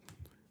on, yo,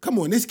 come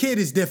on. This kid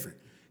is different.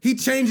 He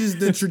changes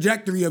the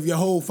trajectory of your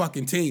whole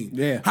fucking team.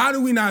 Yeah. How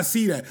do we not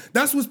see that?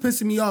 That's what's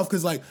pissing me off,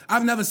 because like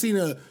I've never seen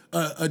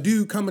a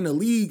dude come in the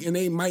league and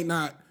they might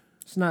not.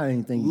 It's not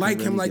anything you like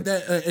can him really like do.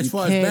 that, as You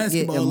far as can't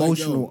basketball, get like,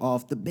 emotional yo.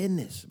 off the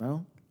business,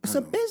 bro. It's a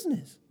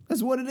business.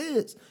 That's what it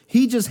is.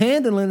 He just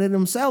handling it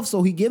himself,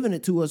 so he giving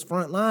it to us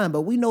front line.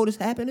 But we know this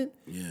happening.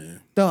 Yeah.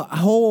 The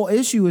whole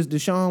issue is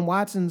Deshaun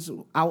Watson's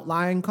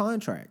outlying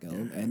contract, yo.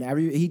 And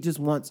he just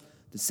wants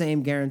the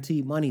same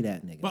guaranteed money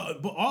that nigga.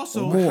 But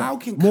also, Or more. How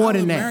can More Kyler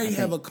than that, Murray I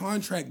have think. a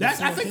contract? That's,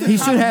 I before think him? the He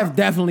should Kyler- have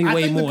definitely I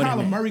way think more the than Kyler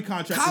that. Murray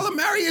contract. Kyler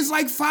Murray is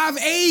like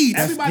 5'8".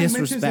 Everybody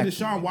mentions the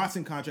disrespectful. Deshaun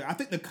Watson contract. I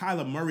think the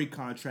Kyler Murray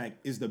contract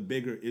is the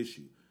bigger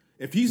issue.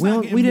 If he's We not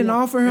don't- getting we didn't more-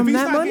 offer him if he's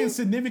that not money? getting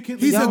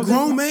significantly, He's a Y'all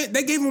grown think- man.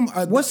 They gave him.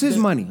 What's his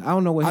money? I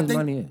don't know what I his think-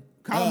 money is.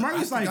 Kyler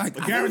Murray's like I think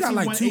he guaranteed got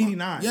like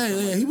 189.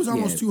 Yeah, he was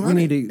almost Yeah,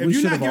 200. we If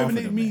should you're have not offered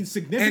giving him me that.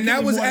 significantly And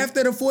that was more,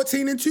 after the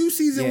 14-2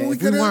 season Yeah, when we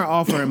if we could weren't have.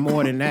 offering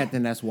more than that,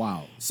 then that's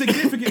wild.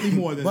 significantly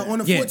more than But that. on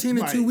the Yeah,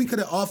 14-2, right. we could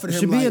have offered It him.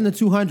 should be like, in the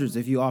 200s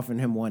if you offering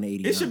him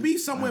 180. It should be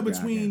somewhere I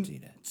between guarantee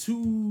that.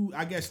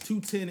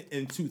 210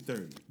 and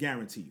 230,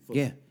 guaranteed. For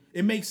Yeah.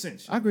 It makes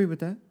sense. I agree with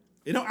that.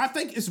 You know, I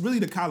think it's really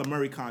the Kyler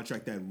Murray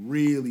contract that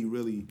really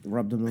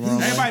rubbed him the wrong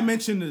way. Everybody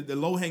mentioned the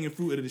low-hanging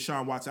fruit of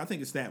Deshaun Watson. I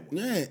think it's that one.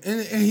 Yeah,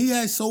 and he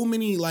has so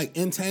many, like,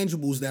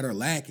 intangibles that are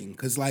lacking.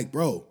 Because, like,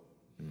 bro,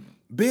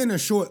 being a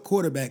short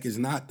quarterback is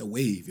not the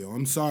wave, yo.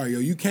 I'm sorry, yo.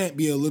 You can't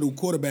be a little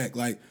quarterback.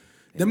 Like,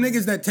 them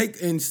niggas that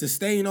take and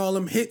sustain all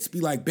them hits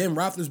be like Ben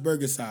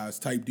Roethlisberger size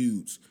type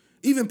dudes.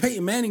 Even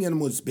Peyton Manning and them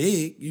was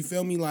big. You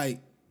feel me? Like,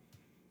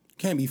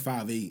 can't be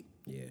 5'8".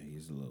 Yeah,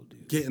 he's a little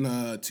dude. Getting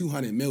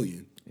 $200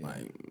 million. Yeah.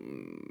 Like,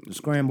 the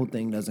scramble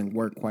thing doesn't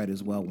work quite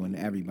as well when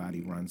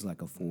everybody runs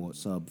like a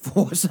sub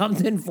 4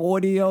 something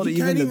 40. Yo, he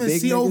can't even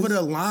see over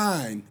the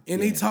line,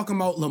 and they talking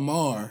about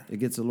Lamar. It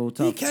gets a little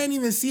tough. He can't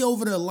even see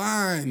over the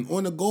line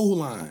on the goal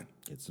line.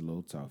 It's a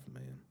little tough,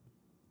 man.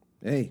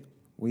 Hey,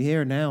 we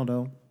here now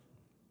though.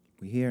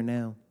 We here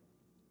now.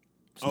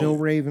 Still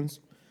Ravens.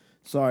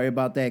 Sorry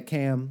about that,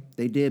 Cam.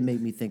 They did make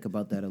me think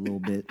about that a little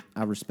bit.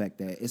 I respect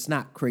that. It's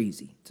not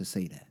crazy to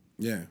say that.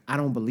 Yeah. I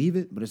don't believe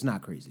it, but it's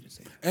not crazy to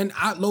say that. And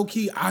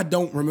low-key, I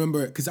don't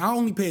remember, because I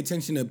only pay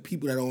attention to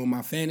people that are on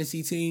my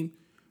fantasy team,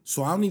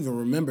 so I don't even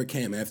remember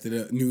Cam after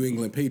the New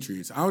England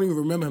Patriots. I don't even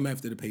remember him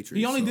after the Patriots.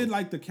 He only did,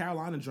 like, the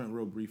Carolina joint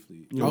real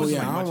briefly. Oh,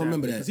 yeah, I don't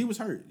remember that. Because he was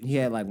hurt. He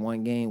had, like,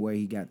 one game where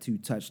he got 2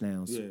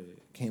 touchdowns. Yeah.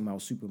 Came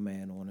out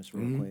Superman on us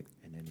real quick,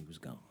 and then he was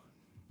gone.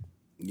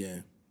 Yeah.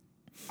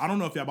 I don't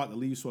know if y'all about to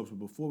leave sports, but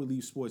before we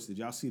leave sports, did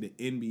y'all see the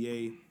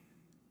NBA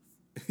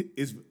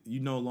is you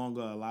no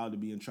longer allowed to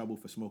be in trouble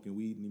for smoking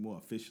weed anymore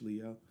officially,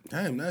 yo?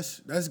 Damn, that's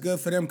good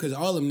for them because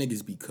all them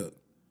niggas be cooked.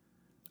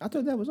 I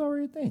thought that was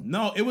already a thing.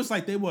 No, it was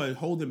like they were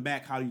holding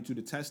back how you do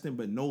the testing,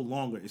 but no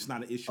longer. It's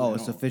not an issue. Oh,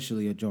 it's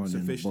officially a joint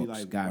in the officially books.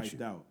 like Got wiped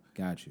you. out.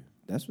 Got you.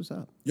 That's what's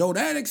up. Yo,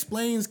 that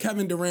explains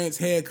Kevin Durant's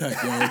haircut,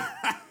 yo.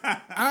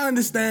 I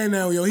understand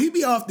now, yo. He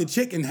be off the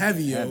chicken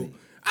heavy, yo. Heavy.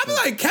 I be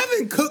like,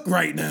 Kevin Cook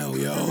right now,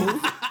 yo.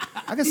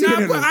 I can see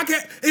it. I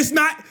can't.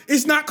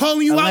 It's not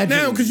calling you out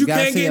now because you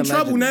can't get in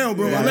trouble now,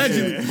 bro.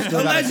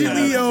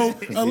 Allegedly, yo.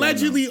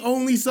 Allegedly,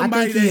 only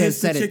somebody that hits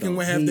the chicken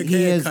will have the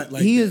haircut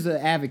like that. He is an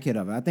advocate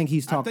of it. I think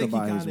he's talked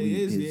about his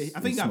weed. I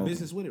think he got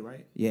business with it,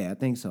 right? Yeah, I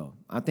think so.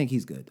 I think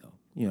he's good though.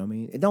 You know what I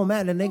mean? It don't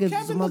matter. The nigga's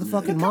a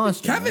motherfucking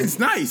monster. Kevin's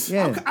nice.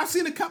 Yeah. I've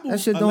seen a couple. That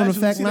shit don't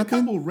affect nothing.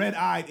 A couple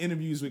red-eyed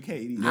interviews with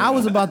KD. I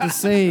was about to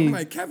say. I'm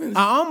like, Kevin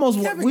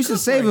we should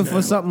save right it for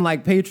now. something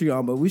like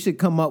Patreon, but we should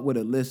come up with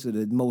a list of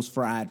the most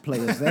fried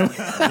players.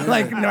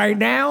 Like right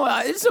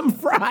now, it's some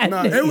fried.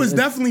 No, it was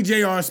definitely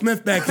J.R.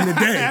 Smith back in the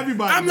day.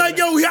 Everybody. I'm like,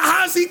 yo,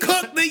 how's he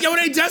cooked? Yo,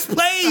 they just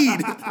played.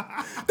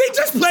 They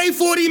just played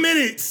 40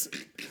 minutes.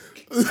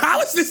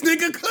 How is this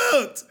nigga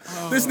cooked?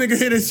 This nigga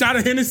hit a shot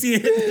of Hennessy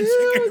and hit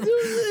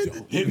the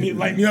chicken. Hit me,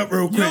 light me up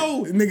real quick.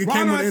 Yo, nigga Ron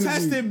came with Artest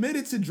energy.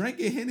 admitted to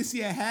drinking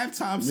Hennessy at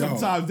halftime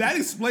sometimes. That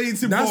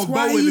explains him That's going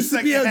why bow he in the used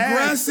to be second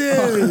half.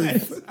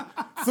 aggressive.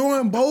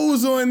 Throwing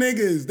bows on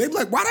niggas. They be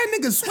like, why that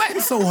nigga sweating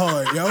so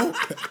hard, yo?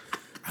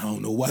 I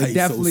don't know why he's so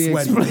definitely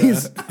sweaty.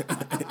 explains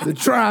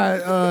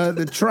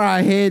the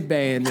try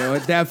headband, yo.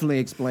 It definitely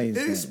explains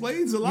It that.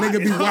 explains a lot.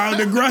 Nigga be wild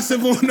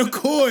aggressive on the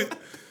court.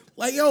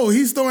 Like, yo,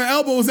 he's throwing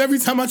elbows every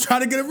time I try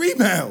to get a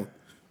rebound.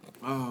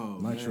 Oh,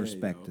 Much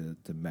respect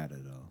to Meta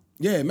though.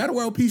 Yeah, Meta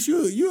World Peace,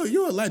 you're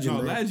a legend,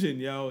 No, bro. legend,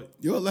 yo.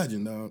 You're a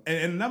legend, dog.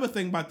 And another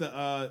thing about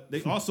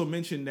they also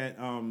mentioned that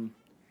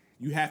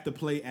you have to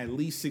play at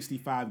least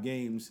 65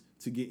 games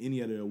to get any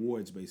of the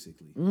awards,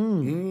 basically.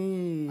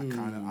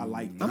 I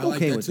like that. I'm I like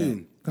okay that with too.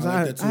 that because I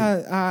like that too.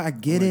 I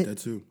get I like it that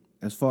too.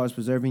 as far as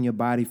preserving your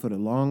body for the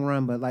long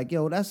run, but like,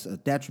 yo, that's a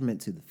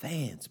detriment to the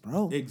fans,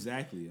 bro.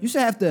 Exactly. Yo. You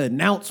should have to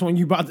announce when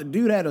you about to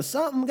do that or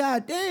something.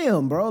 God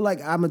damn, bro. Like,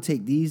 I'm gonna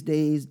take these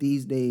days.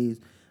 They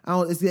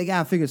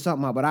gotta figure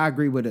something out. But I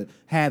agree with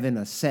having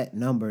a set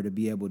number to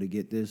be able to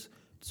get this,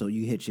 so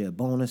you hit your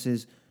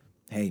bonuses.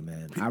 Hey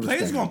man, I respect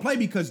Players gonna it. play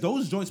because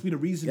those joints be the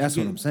reason. That's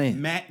you what get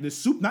I'm saying. The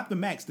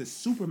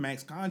super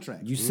max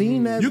contract. You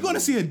seen that? You're gonna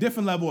see a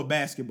different level of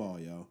basketball,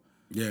 yo.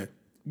 Yeah.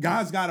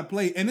 Guys gotta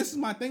play, and this is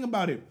my thing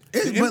about it.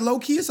 But low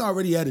key, it's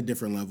already at a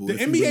different level. The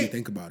if NBA you really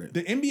think about it.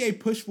 The NBA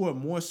pushed for it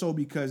more so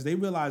because they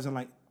realizing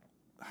like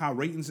how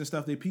ratings and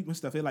stuff, they peep and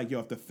stuff. They're like,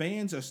 yo, if the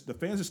fans are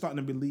starting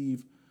to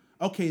believe,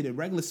 okay, the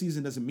regular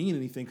season doesn't mean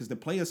anything because the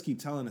players keep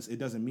telling us it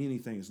doesn't mean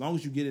anything. As long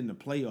as you get in the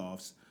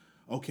playoffs,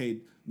 okay,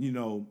 you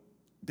know,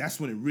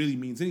 that's when it really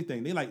means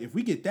anything. They like, if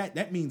we get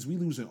that means we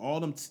losing all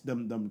them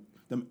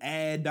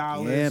ad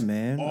dollars. Yeah,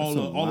 man. All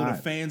That's of a the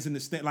lot. fans in the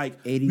stand. Like,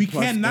 80 we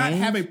plus cannot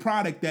games? have a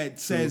product that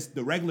says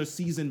the regular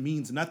season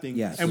means nothing.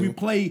 Yes. And we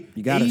play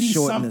You gotta 80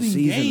 shorten the something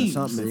season games. or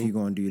something if you're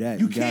gonna do that.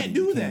 You can't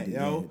do that,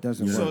 yeah, yo. it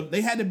doesn't So work. they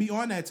had to be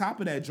on that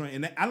top of that joint,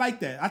 and I like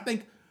that. I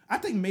think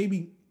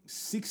maybe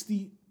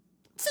 60.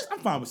 I'm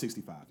fine with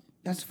 65.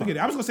 That's Forget fine. it.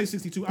 I was gonna say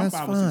 62. I'm That's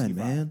fine fine, with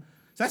 65. man.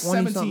 So that's 20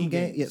 17 something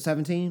games. Yeah,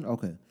 17.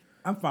 Okay.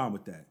 I'm fine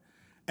with that.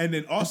 And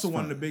then also That's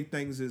one of the fine. big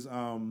things is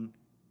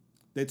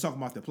they're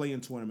talking about the play-in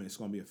tournament. It's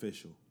gonna be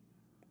official.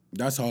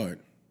 That's hard.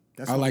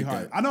 That's I gonna like be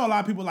hard. that. I know a lot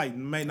of people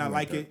may not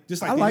like it.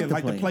 Just like I they like didn't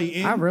like the play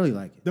in. I really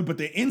like it. But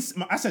the in,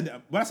 I said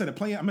the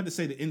play. I meant to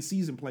say the in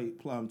season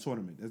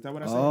tournament. Is that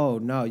what I said? Oh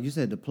no, you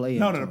said the play.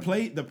 No,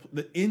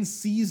 the in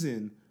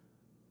season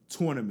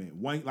tournament.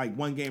 One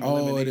game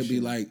elimination. it'd be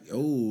like,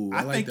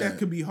 I think that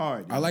could be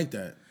hard. I like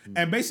that.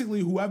 And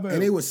basically, whoever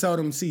And they would sell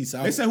them seats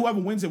out. they said whoever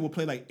wins it will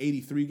play like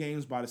 83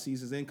 games by the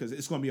season's end because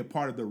it's going to be a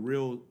part of the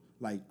real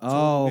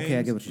Oh, okay, games.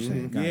 I get what you're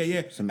saying. Gotcha.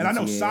 Yeah. Some And I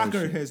know NCAA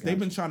soccer shit. they've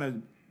been trying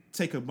to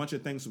take a bunch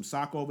of things from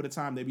soccer over the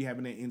time. They be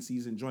having their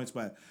in-season joints,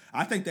 but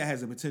I think that has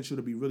the potential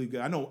to be really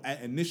good. I know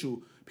at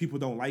initial people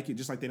don't like it,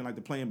 just like they didn't like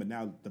the play-in, but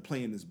now the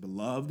play-in is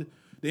beloved.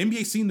 The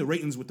NBA seen the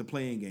ratings with the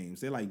play-in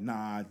games. They're like,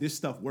 nah, this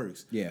stuff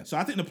works. Yeah. So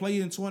I think the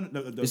play-in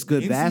tournament, It's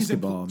good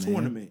basketball, man.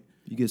 tournament.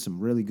 You get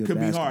some really good Could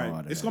be basketball hard.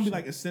 out of It's that gonna be shit.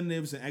 like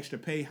incentives and extra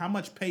pay. How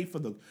much pay for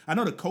I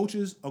know the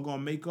coaches are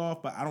gonna make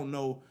off, but I don't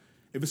know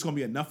if it's gonna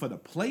be enough for the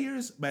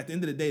players. But at the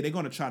end of the day, they're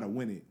gonna try to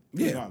win it,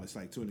 regardless,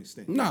 to an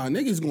extent. Nah,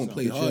 niggas gonna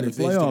play hard if the it's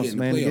to playoffs, get in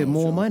the man, to playoffs. get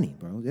more yo. money,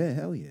 bro. Yeah,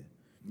 hell yeah.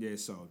 Yeah,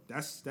 so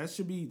that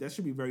should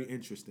be very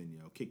interesting,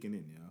 kicking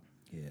in,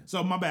 Yeah.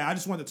 So my bad. I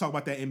just wanted to talk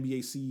about that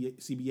NBA,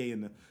 CBA,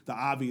 and the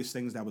obvious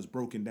things that was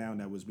broken down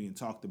that was being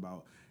talked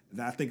about.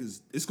 That I think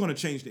it's going to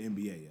change the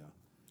NBA,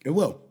 It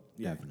will.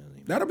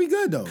 Definitely. That'll be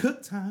good though.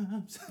 Good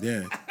times.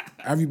 Yeah.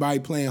 Everybody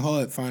playing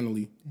hard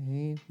finally.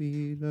 Ain't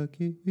we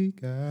lucky we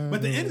got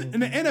But in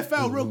the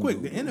NFL, real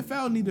quick, the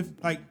NFL need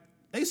to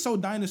they so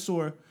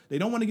dinosaur. They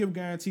don't want to give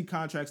guaranteed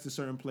contracts to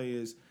certain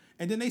players,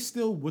 and then they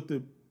still with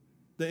the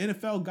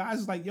NFL guys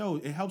is like, yo,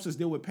 it helps us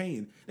deal with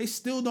pain. They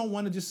still don't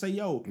want to just say,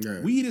 yo,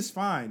 weed is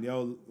fine,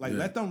 yo.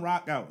 Let them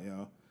rock out,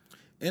 yo.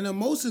 And the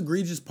most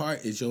egregious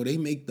part is, they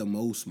make the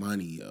most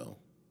money, yo.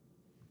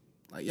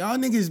 Like, y'all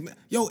niggas,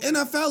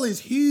 NFL is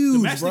huge,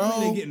 Domestically, bro.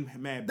 they getting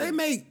mad bread. They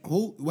make,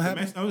 what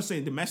happened? I was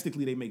saying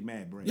domestically, they make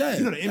mad bread. Yeah,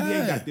 the NBA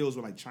yeah. got deals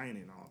with China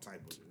and all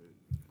type of shit.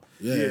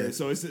 Yeah.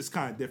 So it's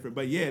kind of different.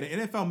 But yeah, the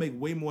NFL make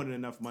way more than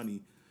enough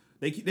money.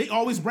 They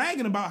always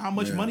bragging about how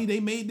much money they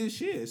made this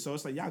year. So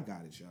it's like, y'all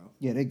got it, y'all.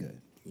 Yeah, they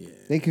good. Yeah.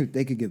 They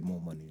could give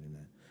more money than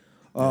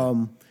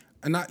that.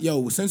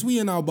 And since we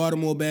in our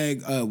Baltimore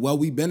bag,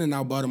 we've been in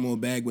our Baltimore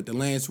bag with the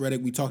Lance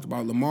Reddick. We talked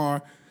about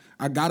Lamar.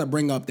 I gotta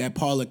bring up that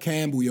Paula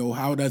Campbell, yo.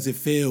 How does it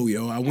feel,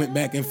 yo? I went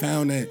back and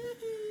found that.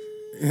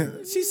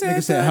 She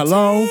said,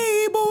 hello?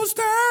 Tables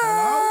turn.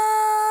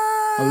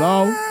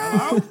 Hello?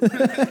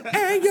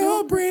 And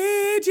your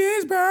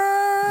bridges burn.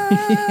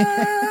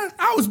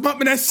 I was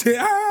bumping that shit.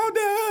 How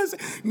does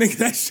nigga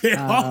that shit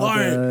hard?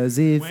 Does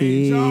it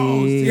feel?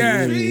 Jones,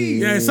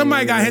 Yeah,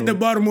 somebody got hit the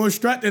Baltimore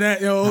strut to that,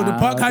 yo. The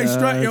Park High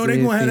strut, yo.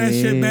 They gonna have that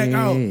shit back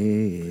out.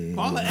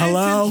 Paula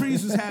Hello? and Tim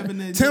Trees was having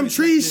the Tim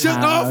Trees shook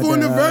off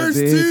on the verse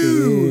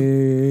too.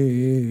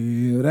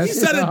 He He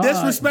said a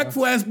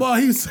disrespectful ass ball.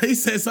 He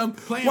said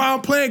something while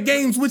I'm playing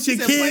games with your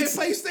kids.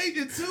 Playing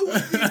PlayStation 2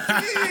 with your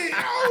kid.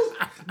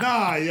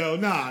 Nah, yo. You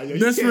can't do that,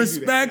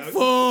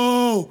 Disrespectful.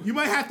 yo. You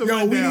might have to Yo,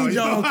 run we down, need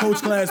y'all on Coach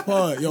Class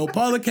Pod. Yo,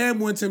 Paula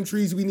Campbell and Tim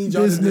Trees, we need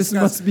y'all Business to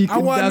discuss. must be I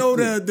want to know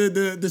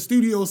conducted. the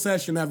studio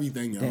session,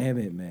 everything, yo. Damn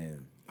it,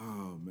 man.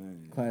 Oh,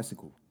 man.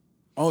 Classical.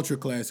 Ultra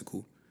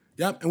classical.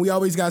 Yep, and we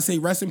always gotta say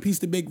rest in peace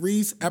to Big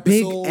Reese. Big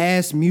Episode.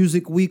 ass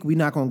music week. We're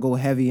not gonna go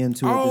heavy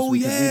into it this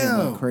week. 'Cause we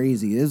gonna go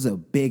crazy. This is a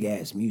big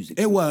ass music.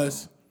 It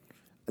was.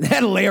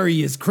 That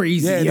Larry is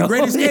crazy. Yeah, yo. the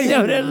greatest game.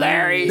 Yo, that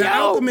Larry. The yo.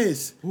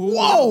 Alchemist.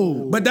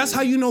 Whoa. But that's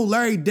how you know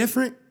Larry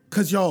different.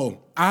 Cause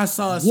I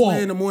saw a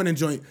Sway in the Morning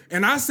joint.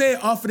 And I said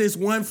off of this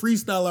one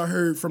freestyle I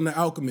heard from the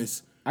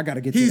Alchemist. I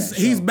gotta get to that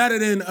He's show. better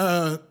than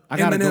gotta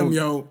Eminem, go.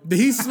 yo.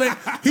 He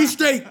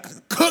straight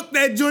cooked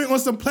that joint on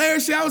some player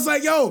shit. I was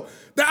like, yo,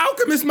 the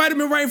Alchemist might have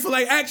been writing for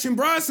like Action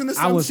Bronson or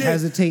some shit. I was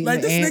hesitating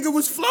Like to this nigga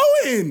was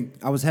flowing.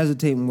 I was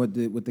hesitating with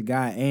the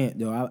guy Ant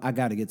though. I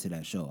got to get to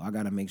that show. I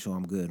got to make sure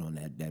I'm good on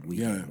that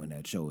weekend when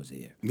that show is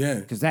here. Yeah.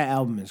 Because that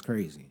album is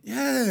crazy.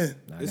 Yeah.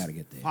 I got to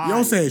get there. You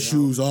don't say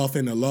shoes off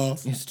in the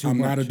loft. It's too I'm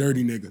not a much.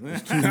 dirty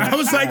nigga. I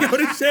was like, yo,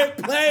 this shit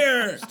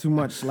player. Too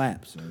much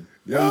slaps. Son.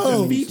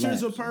 Yo. The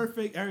features are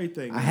perfect,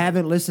 everything. I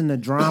haven't listened to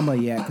Drama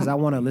yet because I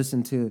want to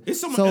listen to.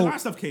 It's a lot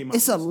of stuff came out.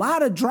 It's a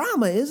lot of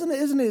drama, isn't it?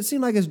 It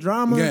seems like it's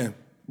drama. Yeah.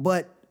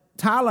 But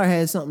Tyler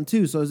has something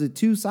too. So is it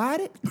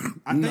two-sided?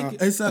 I think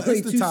It's the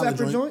two Tyler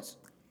separate joint. joints?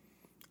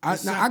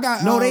 I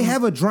got No, they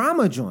have a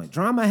drama joint.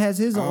 Drama has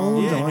his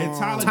own yeah, joint. and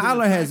Tyler did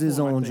Tyler a has his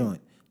platform, I own think.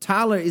 joint.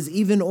 Tyler is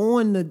even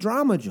on the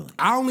drama joint.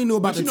 I only knew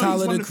about But the you know,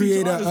 he's Tyler, one the of the feature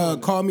creator. artists on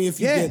it. Call Me If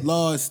You Yeah. Get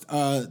Lost.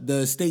 The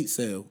estate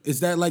sale. Is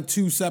that like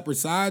two separate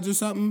sides or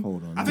something?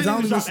 Hold on. I think Because they I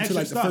only just listened to dropped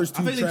like the extra first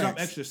stuff. two I think they tracks.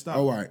 dropped extra stuff.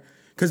 Oh, all right.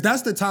 Because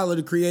that's the Tyler,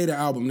 the Creator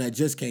album that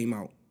just came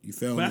out. You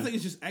feel But me? I think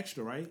it's just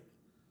extra, right?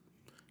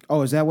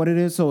 Oh, is that what it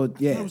is? So I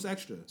yeah. thought it was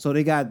extra. So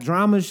they got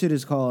drama shit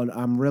is called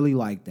I'm Really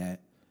Like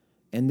That.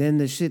 And then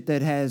the shit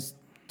that has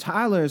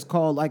Tyler is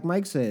called, like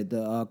Mike said,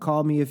 the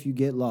Call Me If You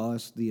Get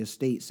Lost, the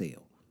estate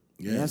sale.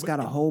 Yeah. That's got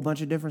a whole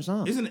bunch of different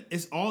songs. Isn't it?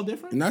 It's all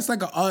different. and that's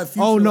like an odd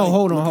future. Oh no, like,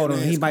 hold on.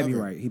 looking He ass might be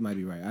cover. right. He might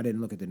be right. I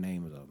didn't look at the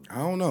names of them. I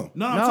don't know.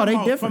 No, No, I'm talking they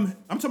about different.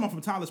 I'm talking about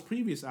from Tyler's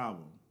previous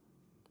album.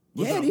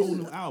 Was Yeah, a these whole are-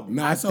 new album.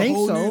 Nah, it's a think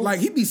whole so. new. Like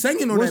he be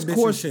singing on What's that bitch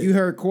and Corso? shit. You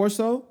heard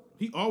Corso?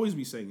 He always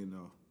be singing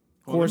though.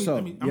 Corso.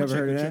 I'm You gonna ever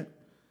heard of that?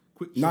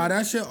 Quick. Nah,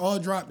 that shit all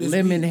dropped this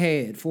week.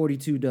 Lemonhead,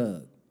 42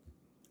 Doug.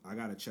 I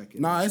gotta check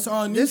it. Nah, it's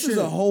all new This shit. is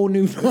a whole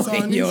new all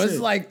joint, new yo. shit. It's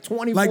like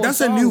 24 Like,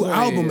 that's a songs new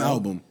on here, yo.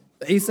 album.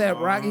 ASAP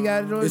Rocky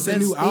got it on. It's a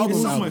new album.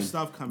 There's so album. much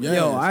stuff coming. Yeah.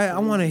 Yo, I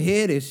want to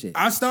hear this shit.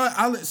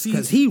 See,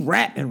 Because he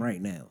rapping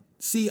right now.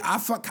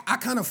 I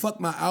kind of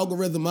fucked my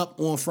algorithm up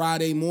on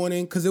Friday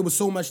morning because there was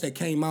so much that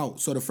came out.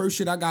 So the first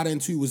shit I got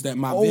into was that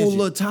My Vision.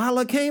 Lil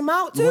Tyler came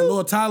out too? When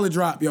Lil Tyler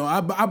dropped, yo,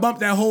 I bumped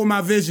that whole My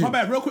Vision. My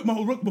bad, real quick,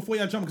 before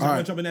y'all jump, because I'm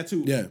gonna jump in that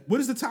too. Yeah. What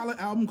is the Tyler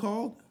album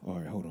called? All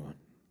right, hold on.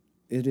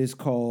 It is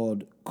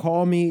called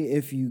Call Me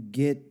If You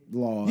Get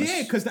Lost.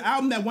 Yeah, because the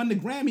album that won the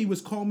Grammy was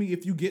Call Me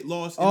If You Get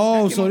Lost. Oh,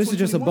 That came so out this is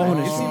just a 2021.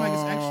 bonus It seemed shit. like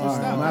it's extra All right,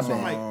 stuff. my That's why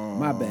I'm bad. like,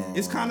 My bad.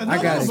 it's kind of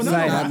I got excited.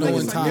 I I think know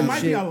it's it's like, there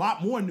might be shit. a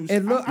lot more new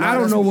It look, stuff. I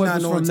don't know what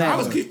was from I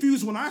was that.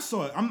 confused when I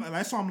saw it.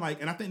 That's why I'm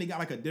like, and I think they got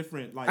like a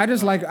different like. I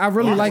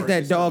really like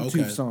that dog.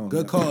 Dogtooth song.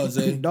 Good cause,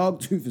 eh?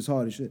 Dogtooth is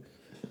hard as shit.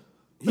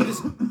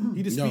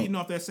 He just feeding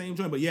off that same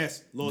joint. But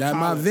yes, Lil That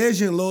Tyler. My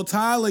Vision, Lil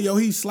Tyler, yo,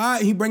 he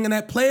sliding, he bringing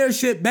that player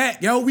shit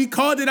back, yo. We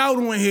called it out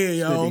on here,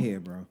 yo. Good to hear,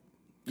 bro.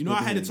 You know,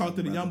 I had to talk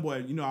to the young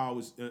boy. You know, I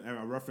always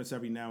I reference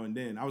every now and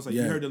then. I was like,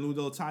 you heard the new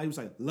Lil Tyler? He was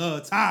like,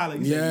 Lil Tyler.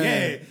 He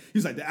said, yeah. He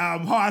was like, the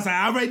album hard. I was like,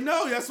 I already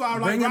know. That's why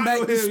I'm like, Bringing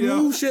back the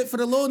smooth shit for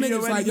the little He niggas.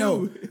 already Like, yo,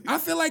 knew. I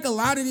feel like a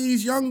lot of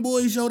these young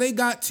boys, yo, they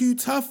got too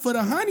tough for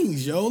the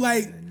honeys, yo.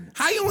 Like,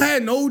 how you don't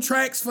have no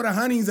tracks for the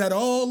honeys at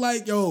all?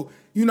 Like, yo,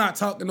 you not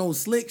talking no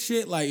slick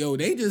shit. Like, yo,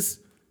 they just.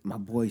 My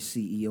boy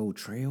CEO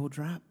Trail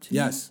dropped too.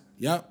 Yes.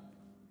 Yep.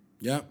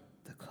 The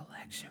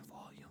Collection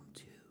Volume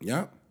 2.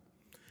 Yep.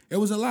 It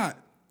was a lot.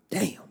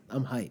 Damn,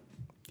 I'm hyped.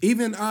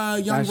 Even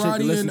Got Young shit to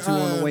Roddy listen and to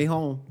on the way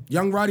home.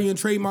 Young Roddy and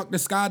Trademark the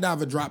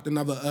Skydiver dropped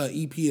another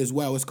EP as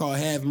well. It's called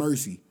Have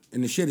Mercy,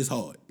 and the shit is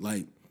hard.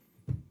 Like,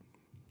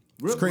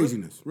 it's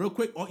craziness. Real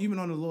quick, even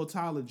on the Lil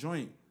Tyler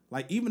joint,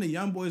 like even the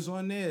young boys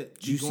on there,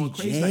 Juicy going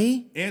crazy. J?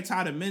 Like,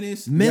 Anti the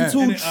Menace,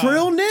 Mental and then,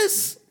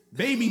 Trillness?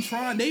 Baby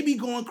Tron, they be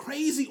going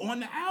crazy on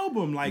the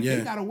album. Like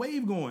they got a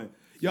wave going.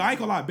 Yo, I ain't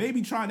gonna lie,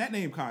 Baby Tron, that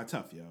name kind of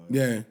tough, yo.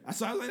 Yeah.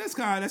 So I was like, that's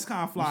kind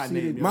of fly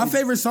name. Yo. My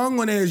favorite song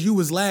on there is You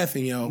Was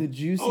Laughing, yo. The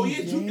Juicy Oh yeah,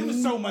 J? it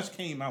was so much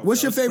came out.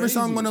 What's yo. your It's favorite crazy.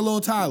 song on the Lil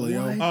Tyler,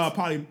 yo?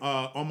 Probably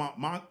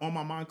on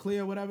my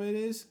Montclair, whatever it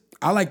is.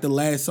 I like the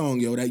last song,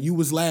 yo, that You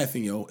Was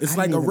Laughing, yo. It's I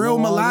like a didn't real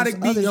even know all melodic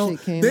this beat, other yo.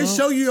 shit came This out.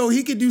 show you, yo,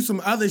 he could do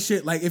some other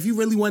shit. Like, if you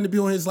really wanted to be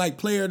on his, like,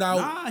 playered out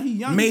Nah, he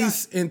young,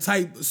 Mace and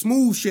type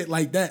smooth shit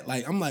like that.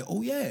 Like, I'm like,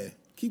 oh, yeah.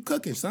 Keep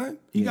cooking, son.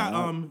 He's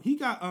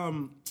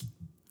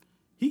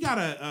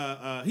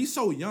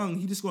so young,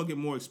 he just gonna get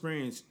more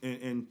experience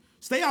and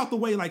stay out the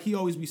way like he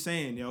always be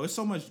saying, yo. There's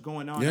so much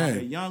going on out there.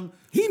 Young.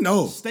 He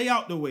knows. Stay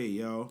out the way,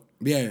 yo.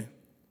 Yeah.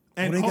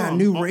 And They hold got on,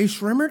 new Ray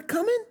Shrimmer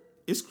coming?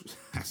 That's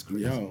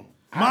crazy. Yo.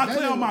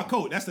 Montclair on my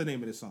coat. That's the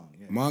name of the song.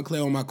 Yeah.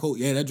 Montclair on my coat.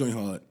 Yeah, that joint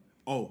hard.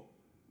 Oh,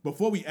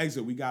 before we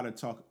exit, we gotta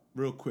talk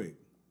real quick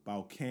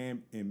about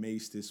Cam and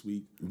Mace this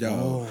week. Yo,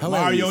 Mario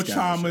hilarious guys,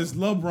 Chalmers,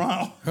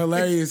 LeBron.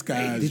 Hilarious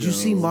guys. Did you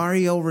see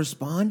Mario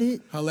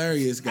responded?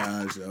 Hilarious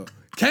guys, yo.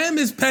 Cam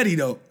is petty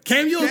though.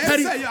 Cam, you're Cam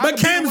petty, said, yo, I but could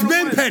be Cam's been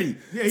one-on-one. petty.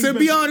 Yeah, he's To been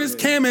be petty, honest,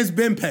 yeah. Cam has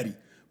been petty.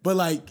 But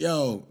like,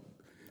 yo,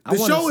 the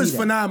wanna show see is that.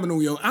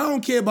 phenomenal, yo. I don't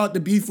care about the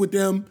beef with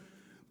them,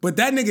 but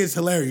that nigga is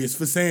hilarious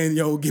for saying,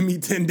 yo, give me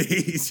 10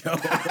 days, yo.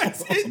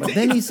 But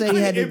then he said he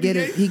had to get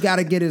it. He got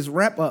to get his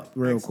rep up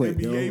real quick,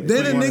 yo. NBA. if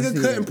Then you a wanna nigga see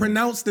couldn't that.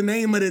 pronounce the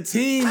name of the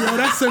team, yo.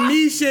 That's some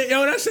me shit,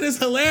 yo. That shit is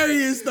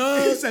hilarious, He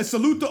dog. said,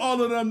 salute to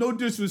all of them, no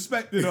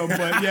disrespect to them,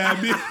 but yeah,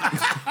 I mean,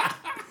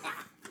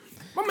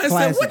 My man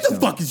Classic said, what the show.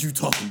 fuck is you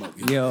talking about,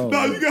 yo? Yo,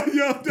 no, you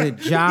got the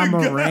John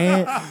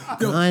Morant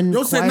gun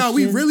Yo said, no,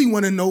 we question. really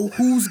want to know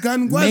whose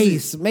gun was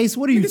Mace. it. Mace,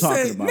 what are you Nigga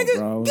talking said, about, nigga,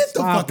 bro? get the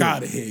Stop fuck it.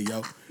 out of here,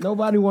 yo.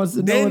 Nobody wants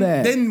to know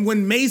that. Then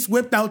when Mace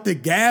whipped out the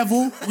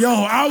gavel, yo,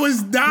 I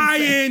was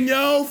dying,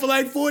 yo, for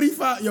like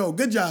 45. Yo,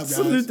 good job, guys.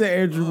 Salute to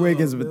Andrew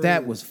Wiggins, but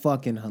that was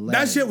fucking That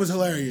hilarious. shit was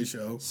hilarious,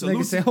 yo.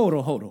 Nigga said, hold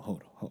on.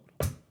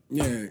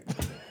 Yeah.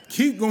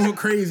 Keep going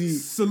crazy.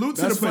 salute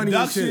to That's the funny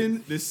as shit.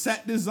 production, the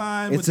set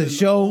design. It's with a the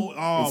show. old-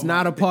 oh, It's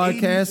not a the 80s.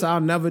 podcast. I'll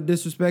never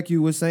disrespect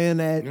you with saying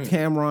that.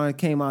 Cameron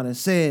came out and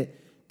said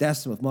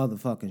that's a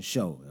motherfucking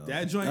show. Yo.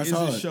 That joint That's is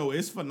hard. a show.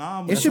 It's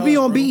phenomenal. It should be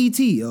hard, on bro. BET,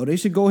 yo. They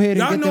should go ahead and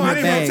Y'all get know them I a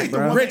didn't want to bag, take the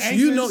bro. one- Rich,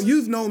 you know, anchors.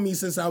 you've known me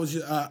since I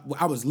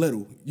was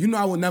little. You know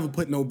I would never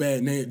put no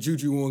bad name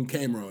Juju on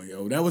camera,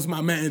 yo. That was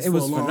my man. It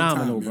was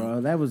phenomenal, bro.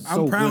 That was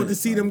so I'm proud good, to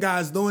see bro. them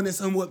guys doing this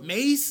and with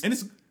Mace. and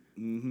it's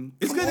Come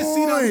good to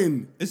see them.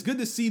 on. It's good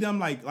to see them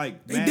like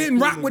They mad didn't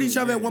rock cool with and each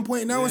other at yeah. one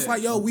point. Now it's Yeah.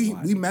 like, yo, we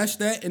meshed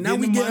that, and now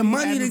we Getting getting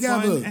money having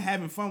together. fun, and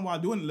having fun while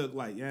doing it. Look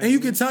like yeah, And you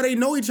can tell they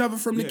know each other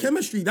from the Yeah.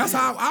 chemistry. That's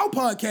how our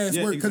podcast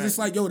Yeah, work, because it's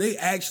exactly. like, yo, they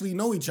actually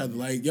know each other.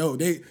 Like, yo,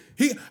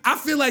 I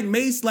feel like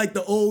Mace, like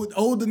the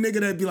older nigga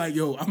that be like,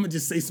 yo, I'm gonna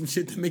just say some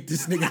shit to make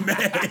this nigga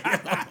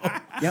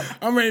mad. Yep.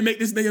 I'm ready to make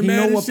this nigga He mad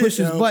know as what shit,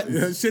 pushes yo.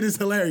 buttons. Shit is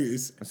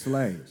hilarious. That's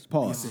hilarious.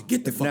 Pause. He said,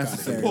 "Get the If fuck out of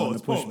necessary, here." on the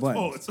push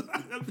buttons.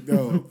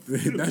 Yo,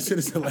 that shit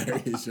is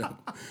hilarious, yo.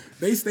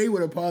 They stay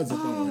with a pause up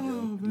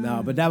on, yo.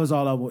 No, but that was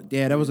all I want.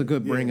 Yeah, that was a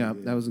good bring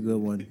up. That was a good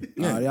one.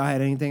 Y'all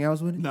had anything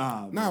else with it?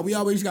 Nah, We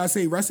always gotta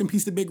say rest in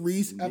peace to Big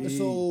Reese.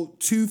 Episode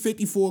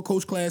 254,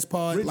 Coach Class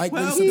Pod. Rich, Like,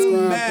 rate, welcome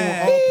subscribe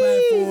back. on all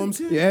platforms.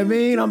 You know what I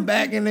mean? I'm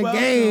back in the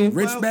game.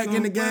 Rich back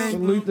in the game.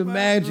 Salute the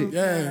magic.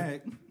 Yeah.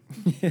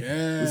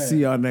 Yeah. We'll see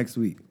y'all next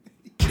week.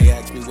 They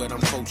ask me what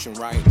I'm coaching,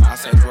 right? I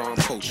said, bro, I'm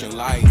coaching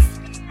life.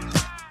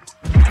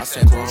 I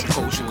said, bro, I'm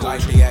coaching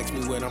life. They ask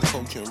me what I'm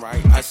coaching,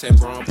 right? I said,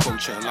 bro, I'm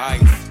coaching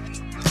life.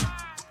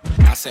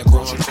 I said,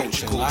 bro, I'm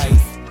coaching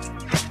life.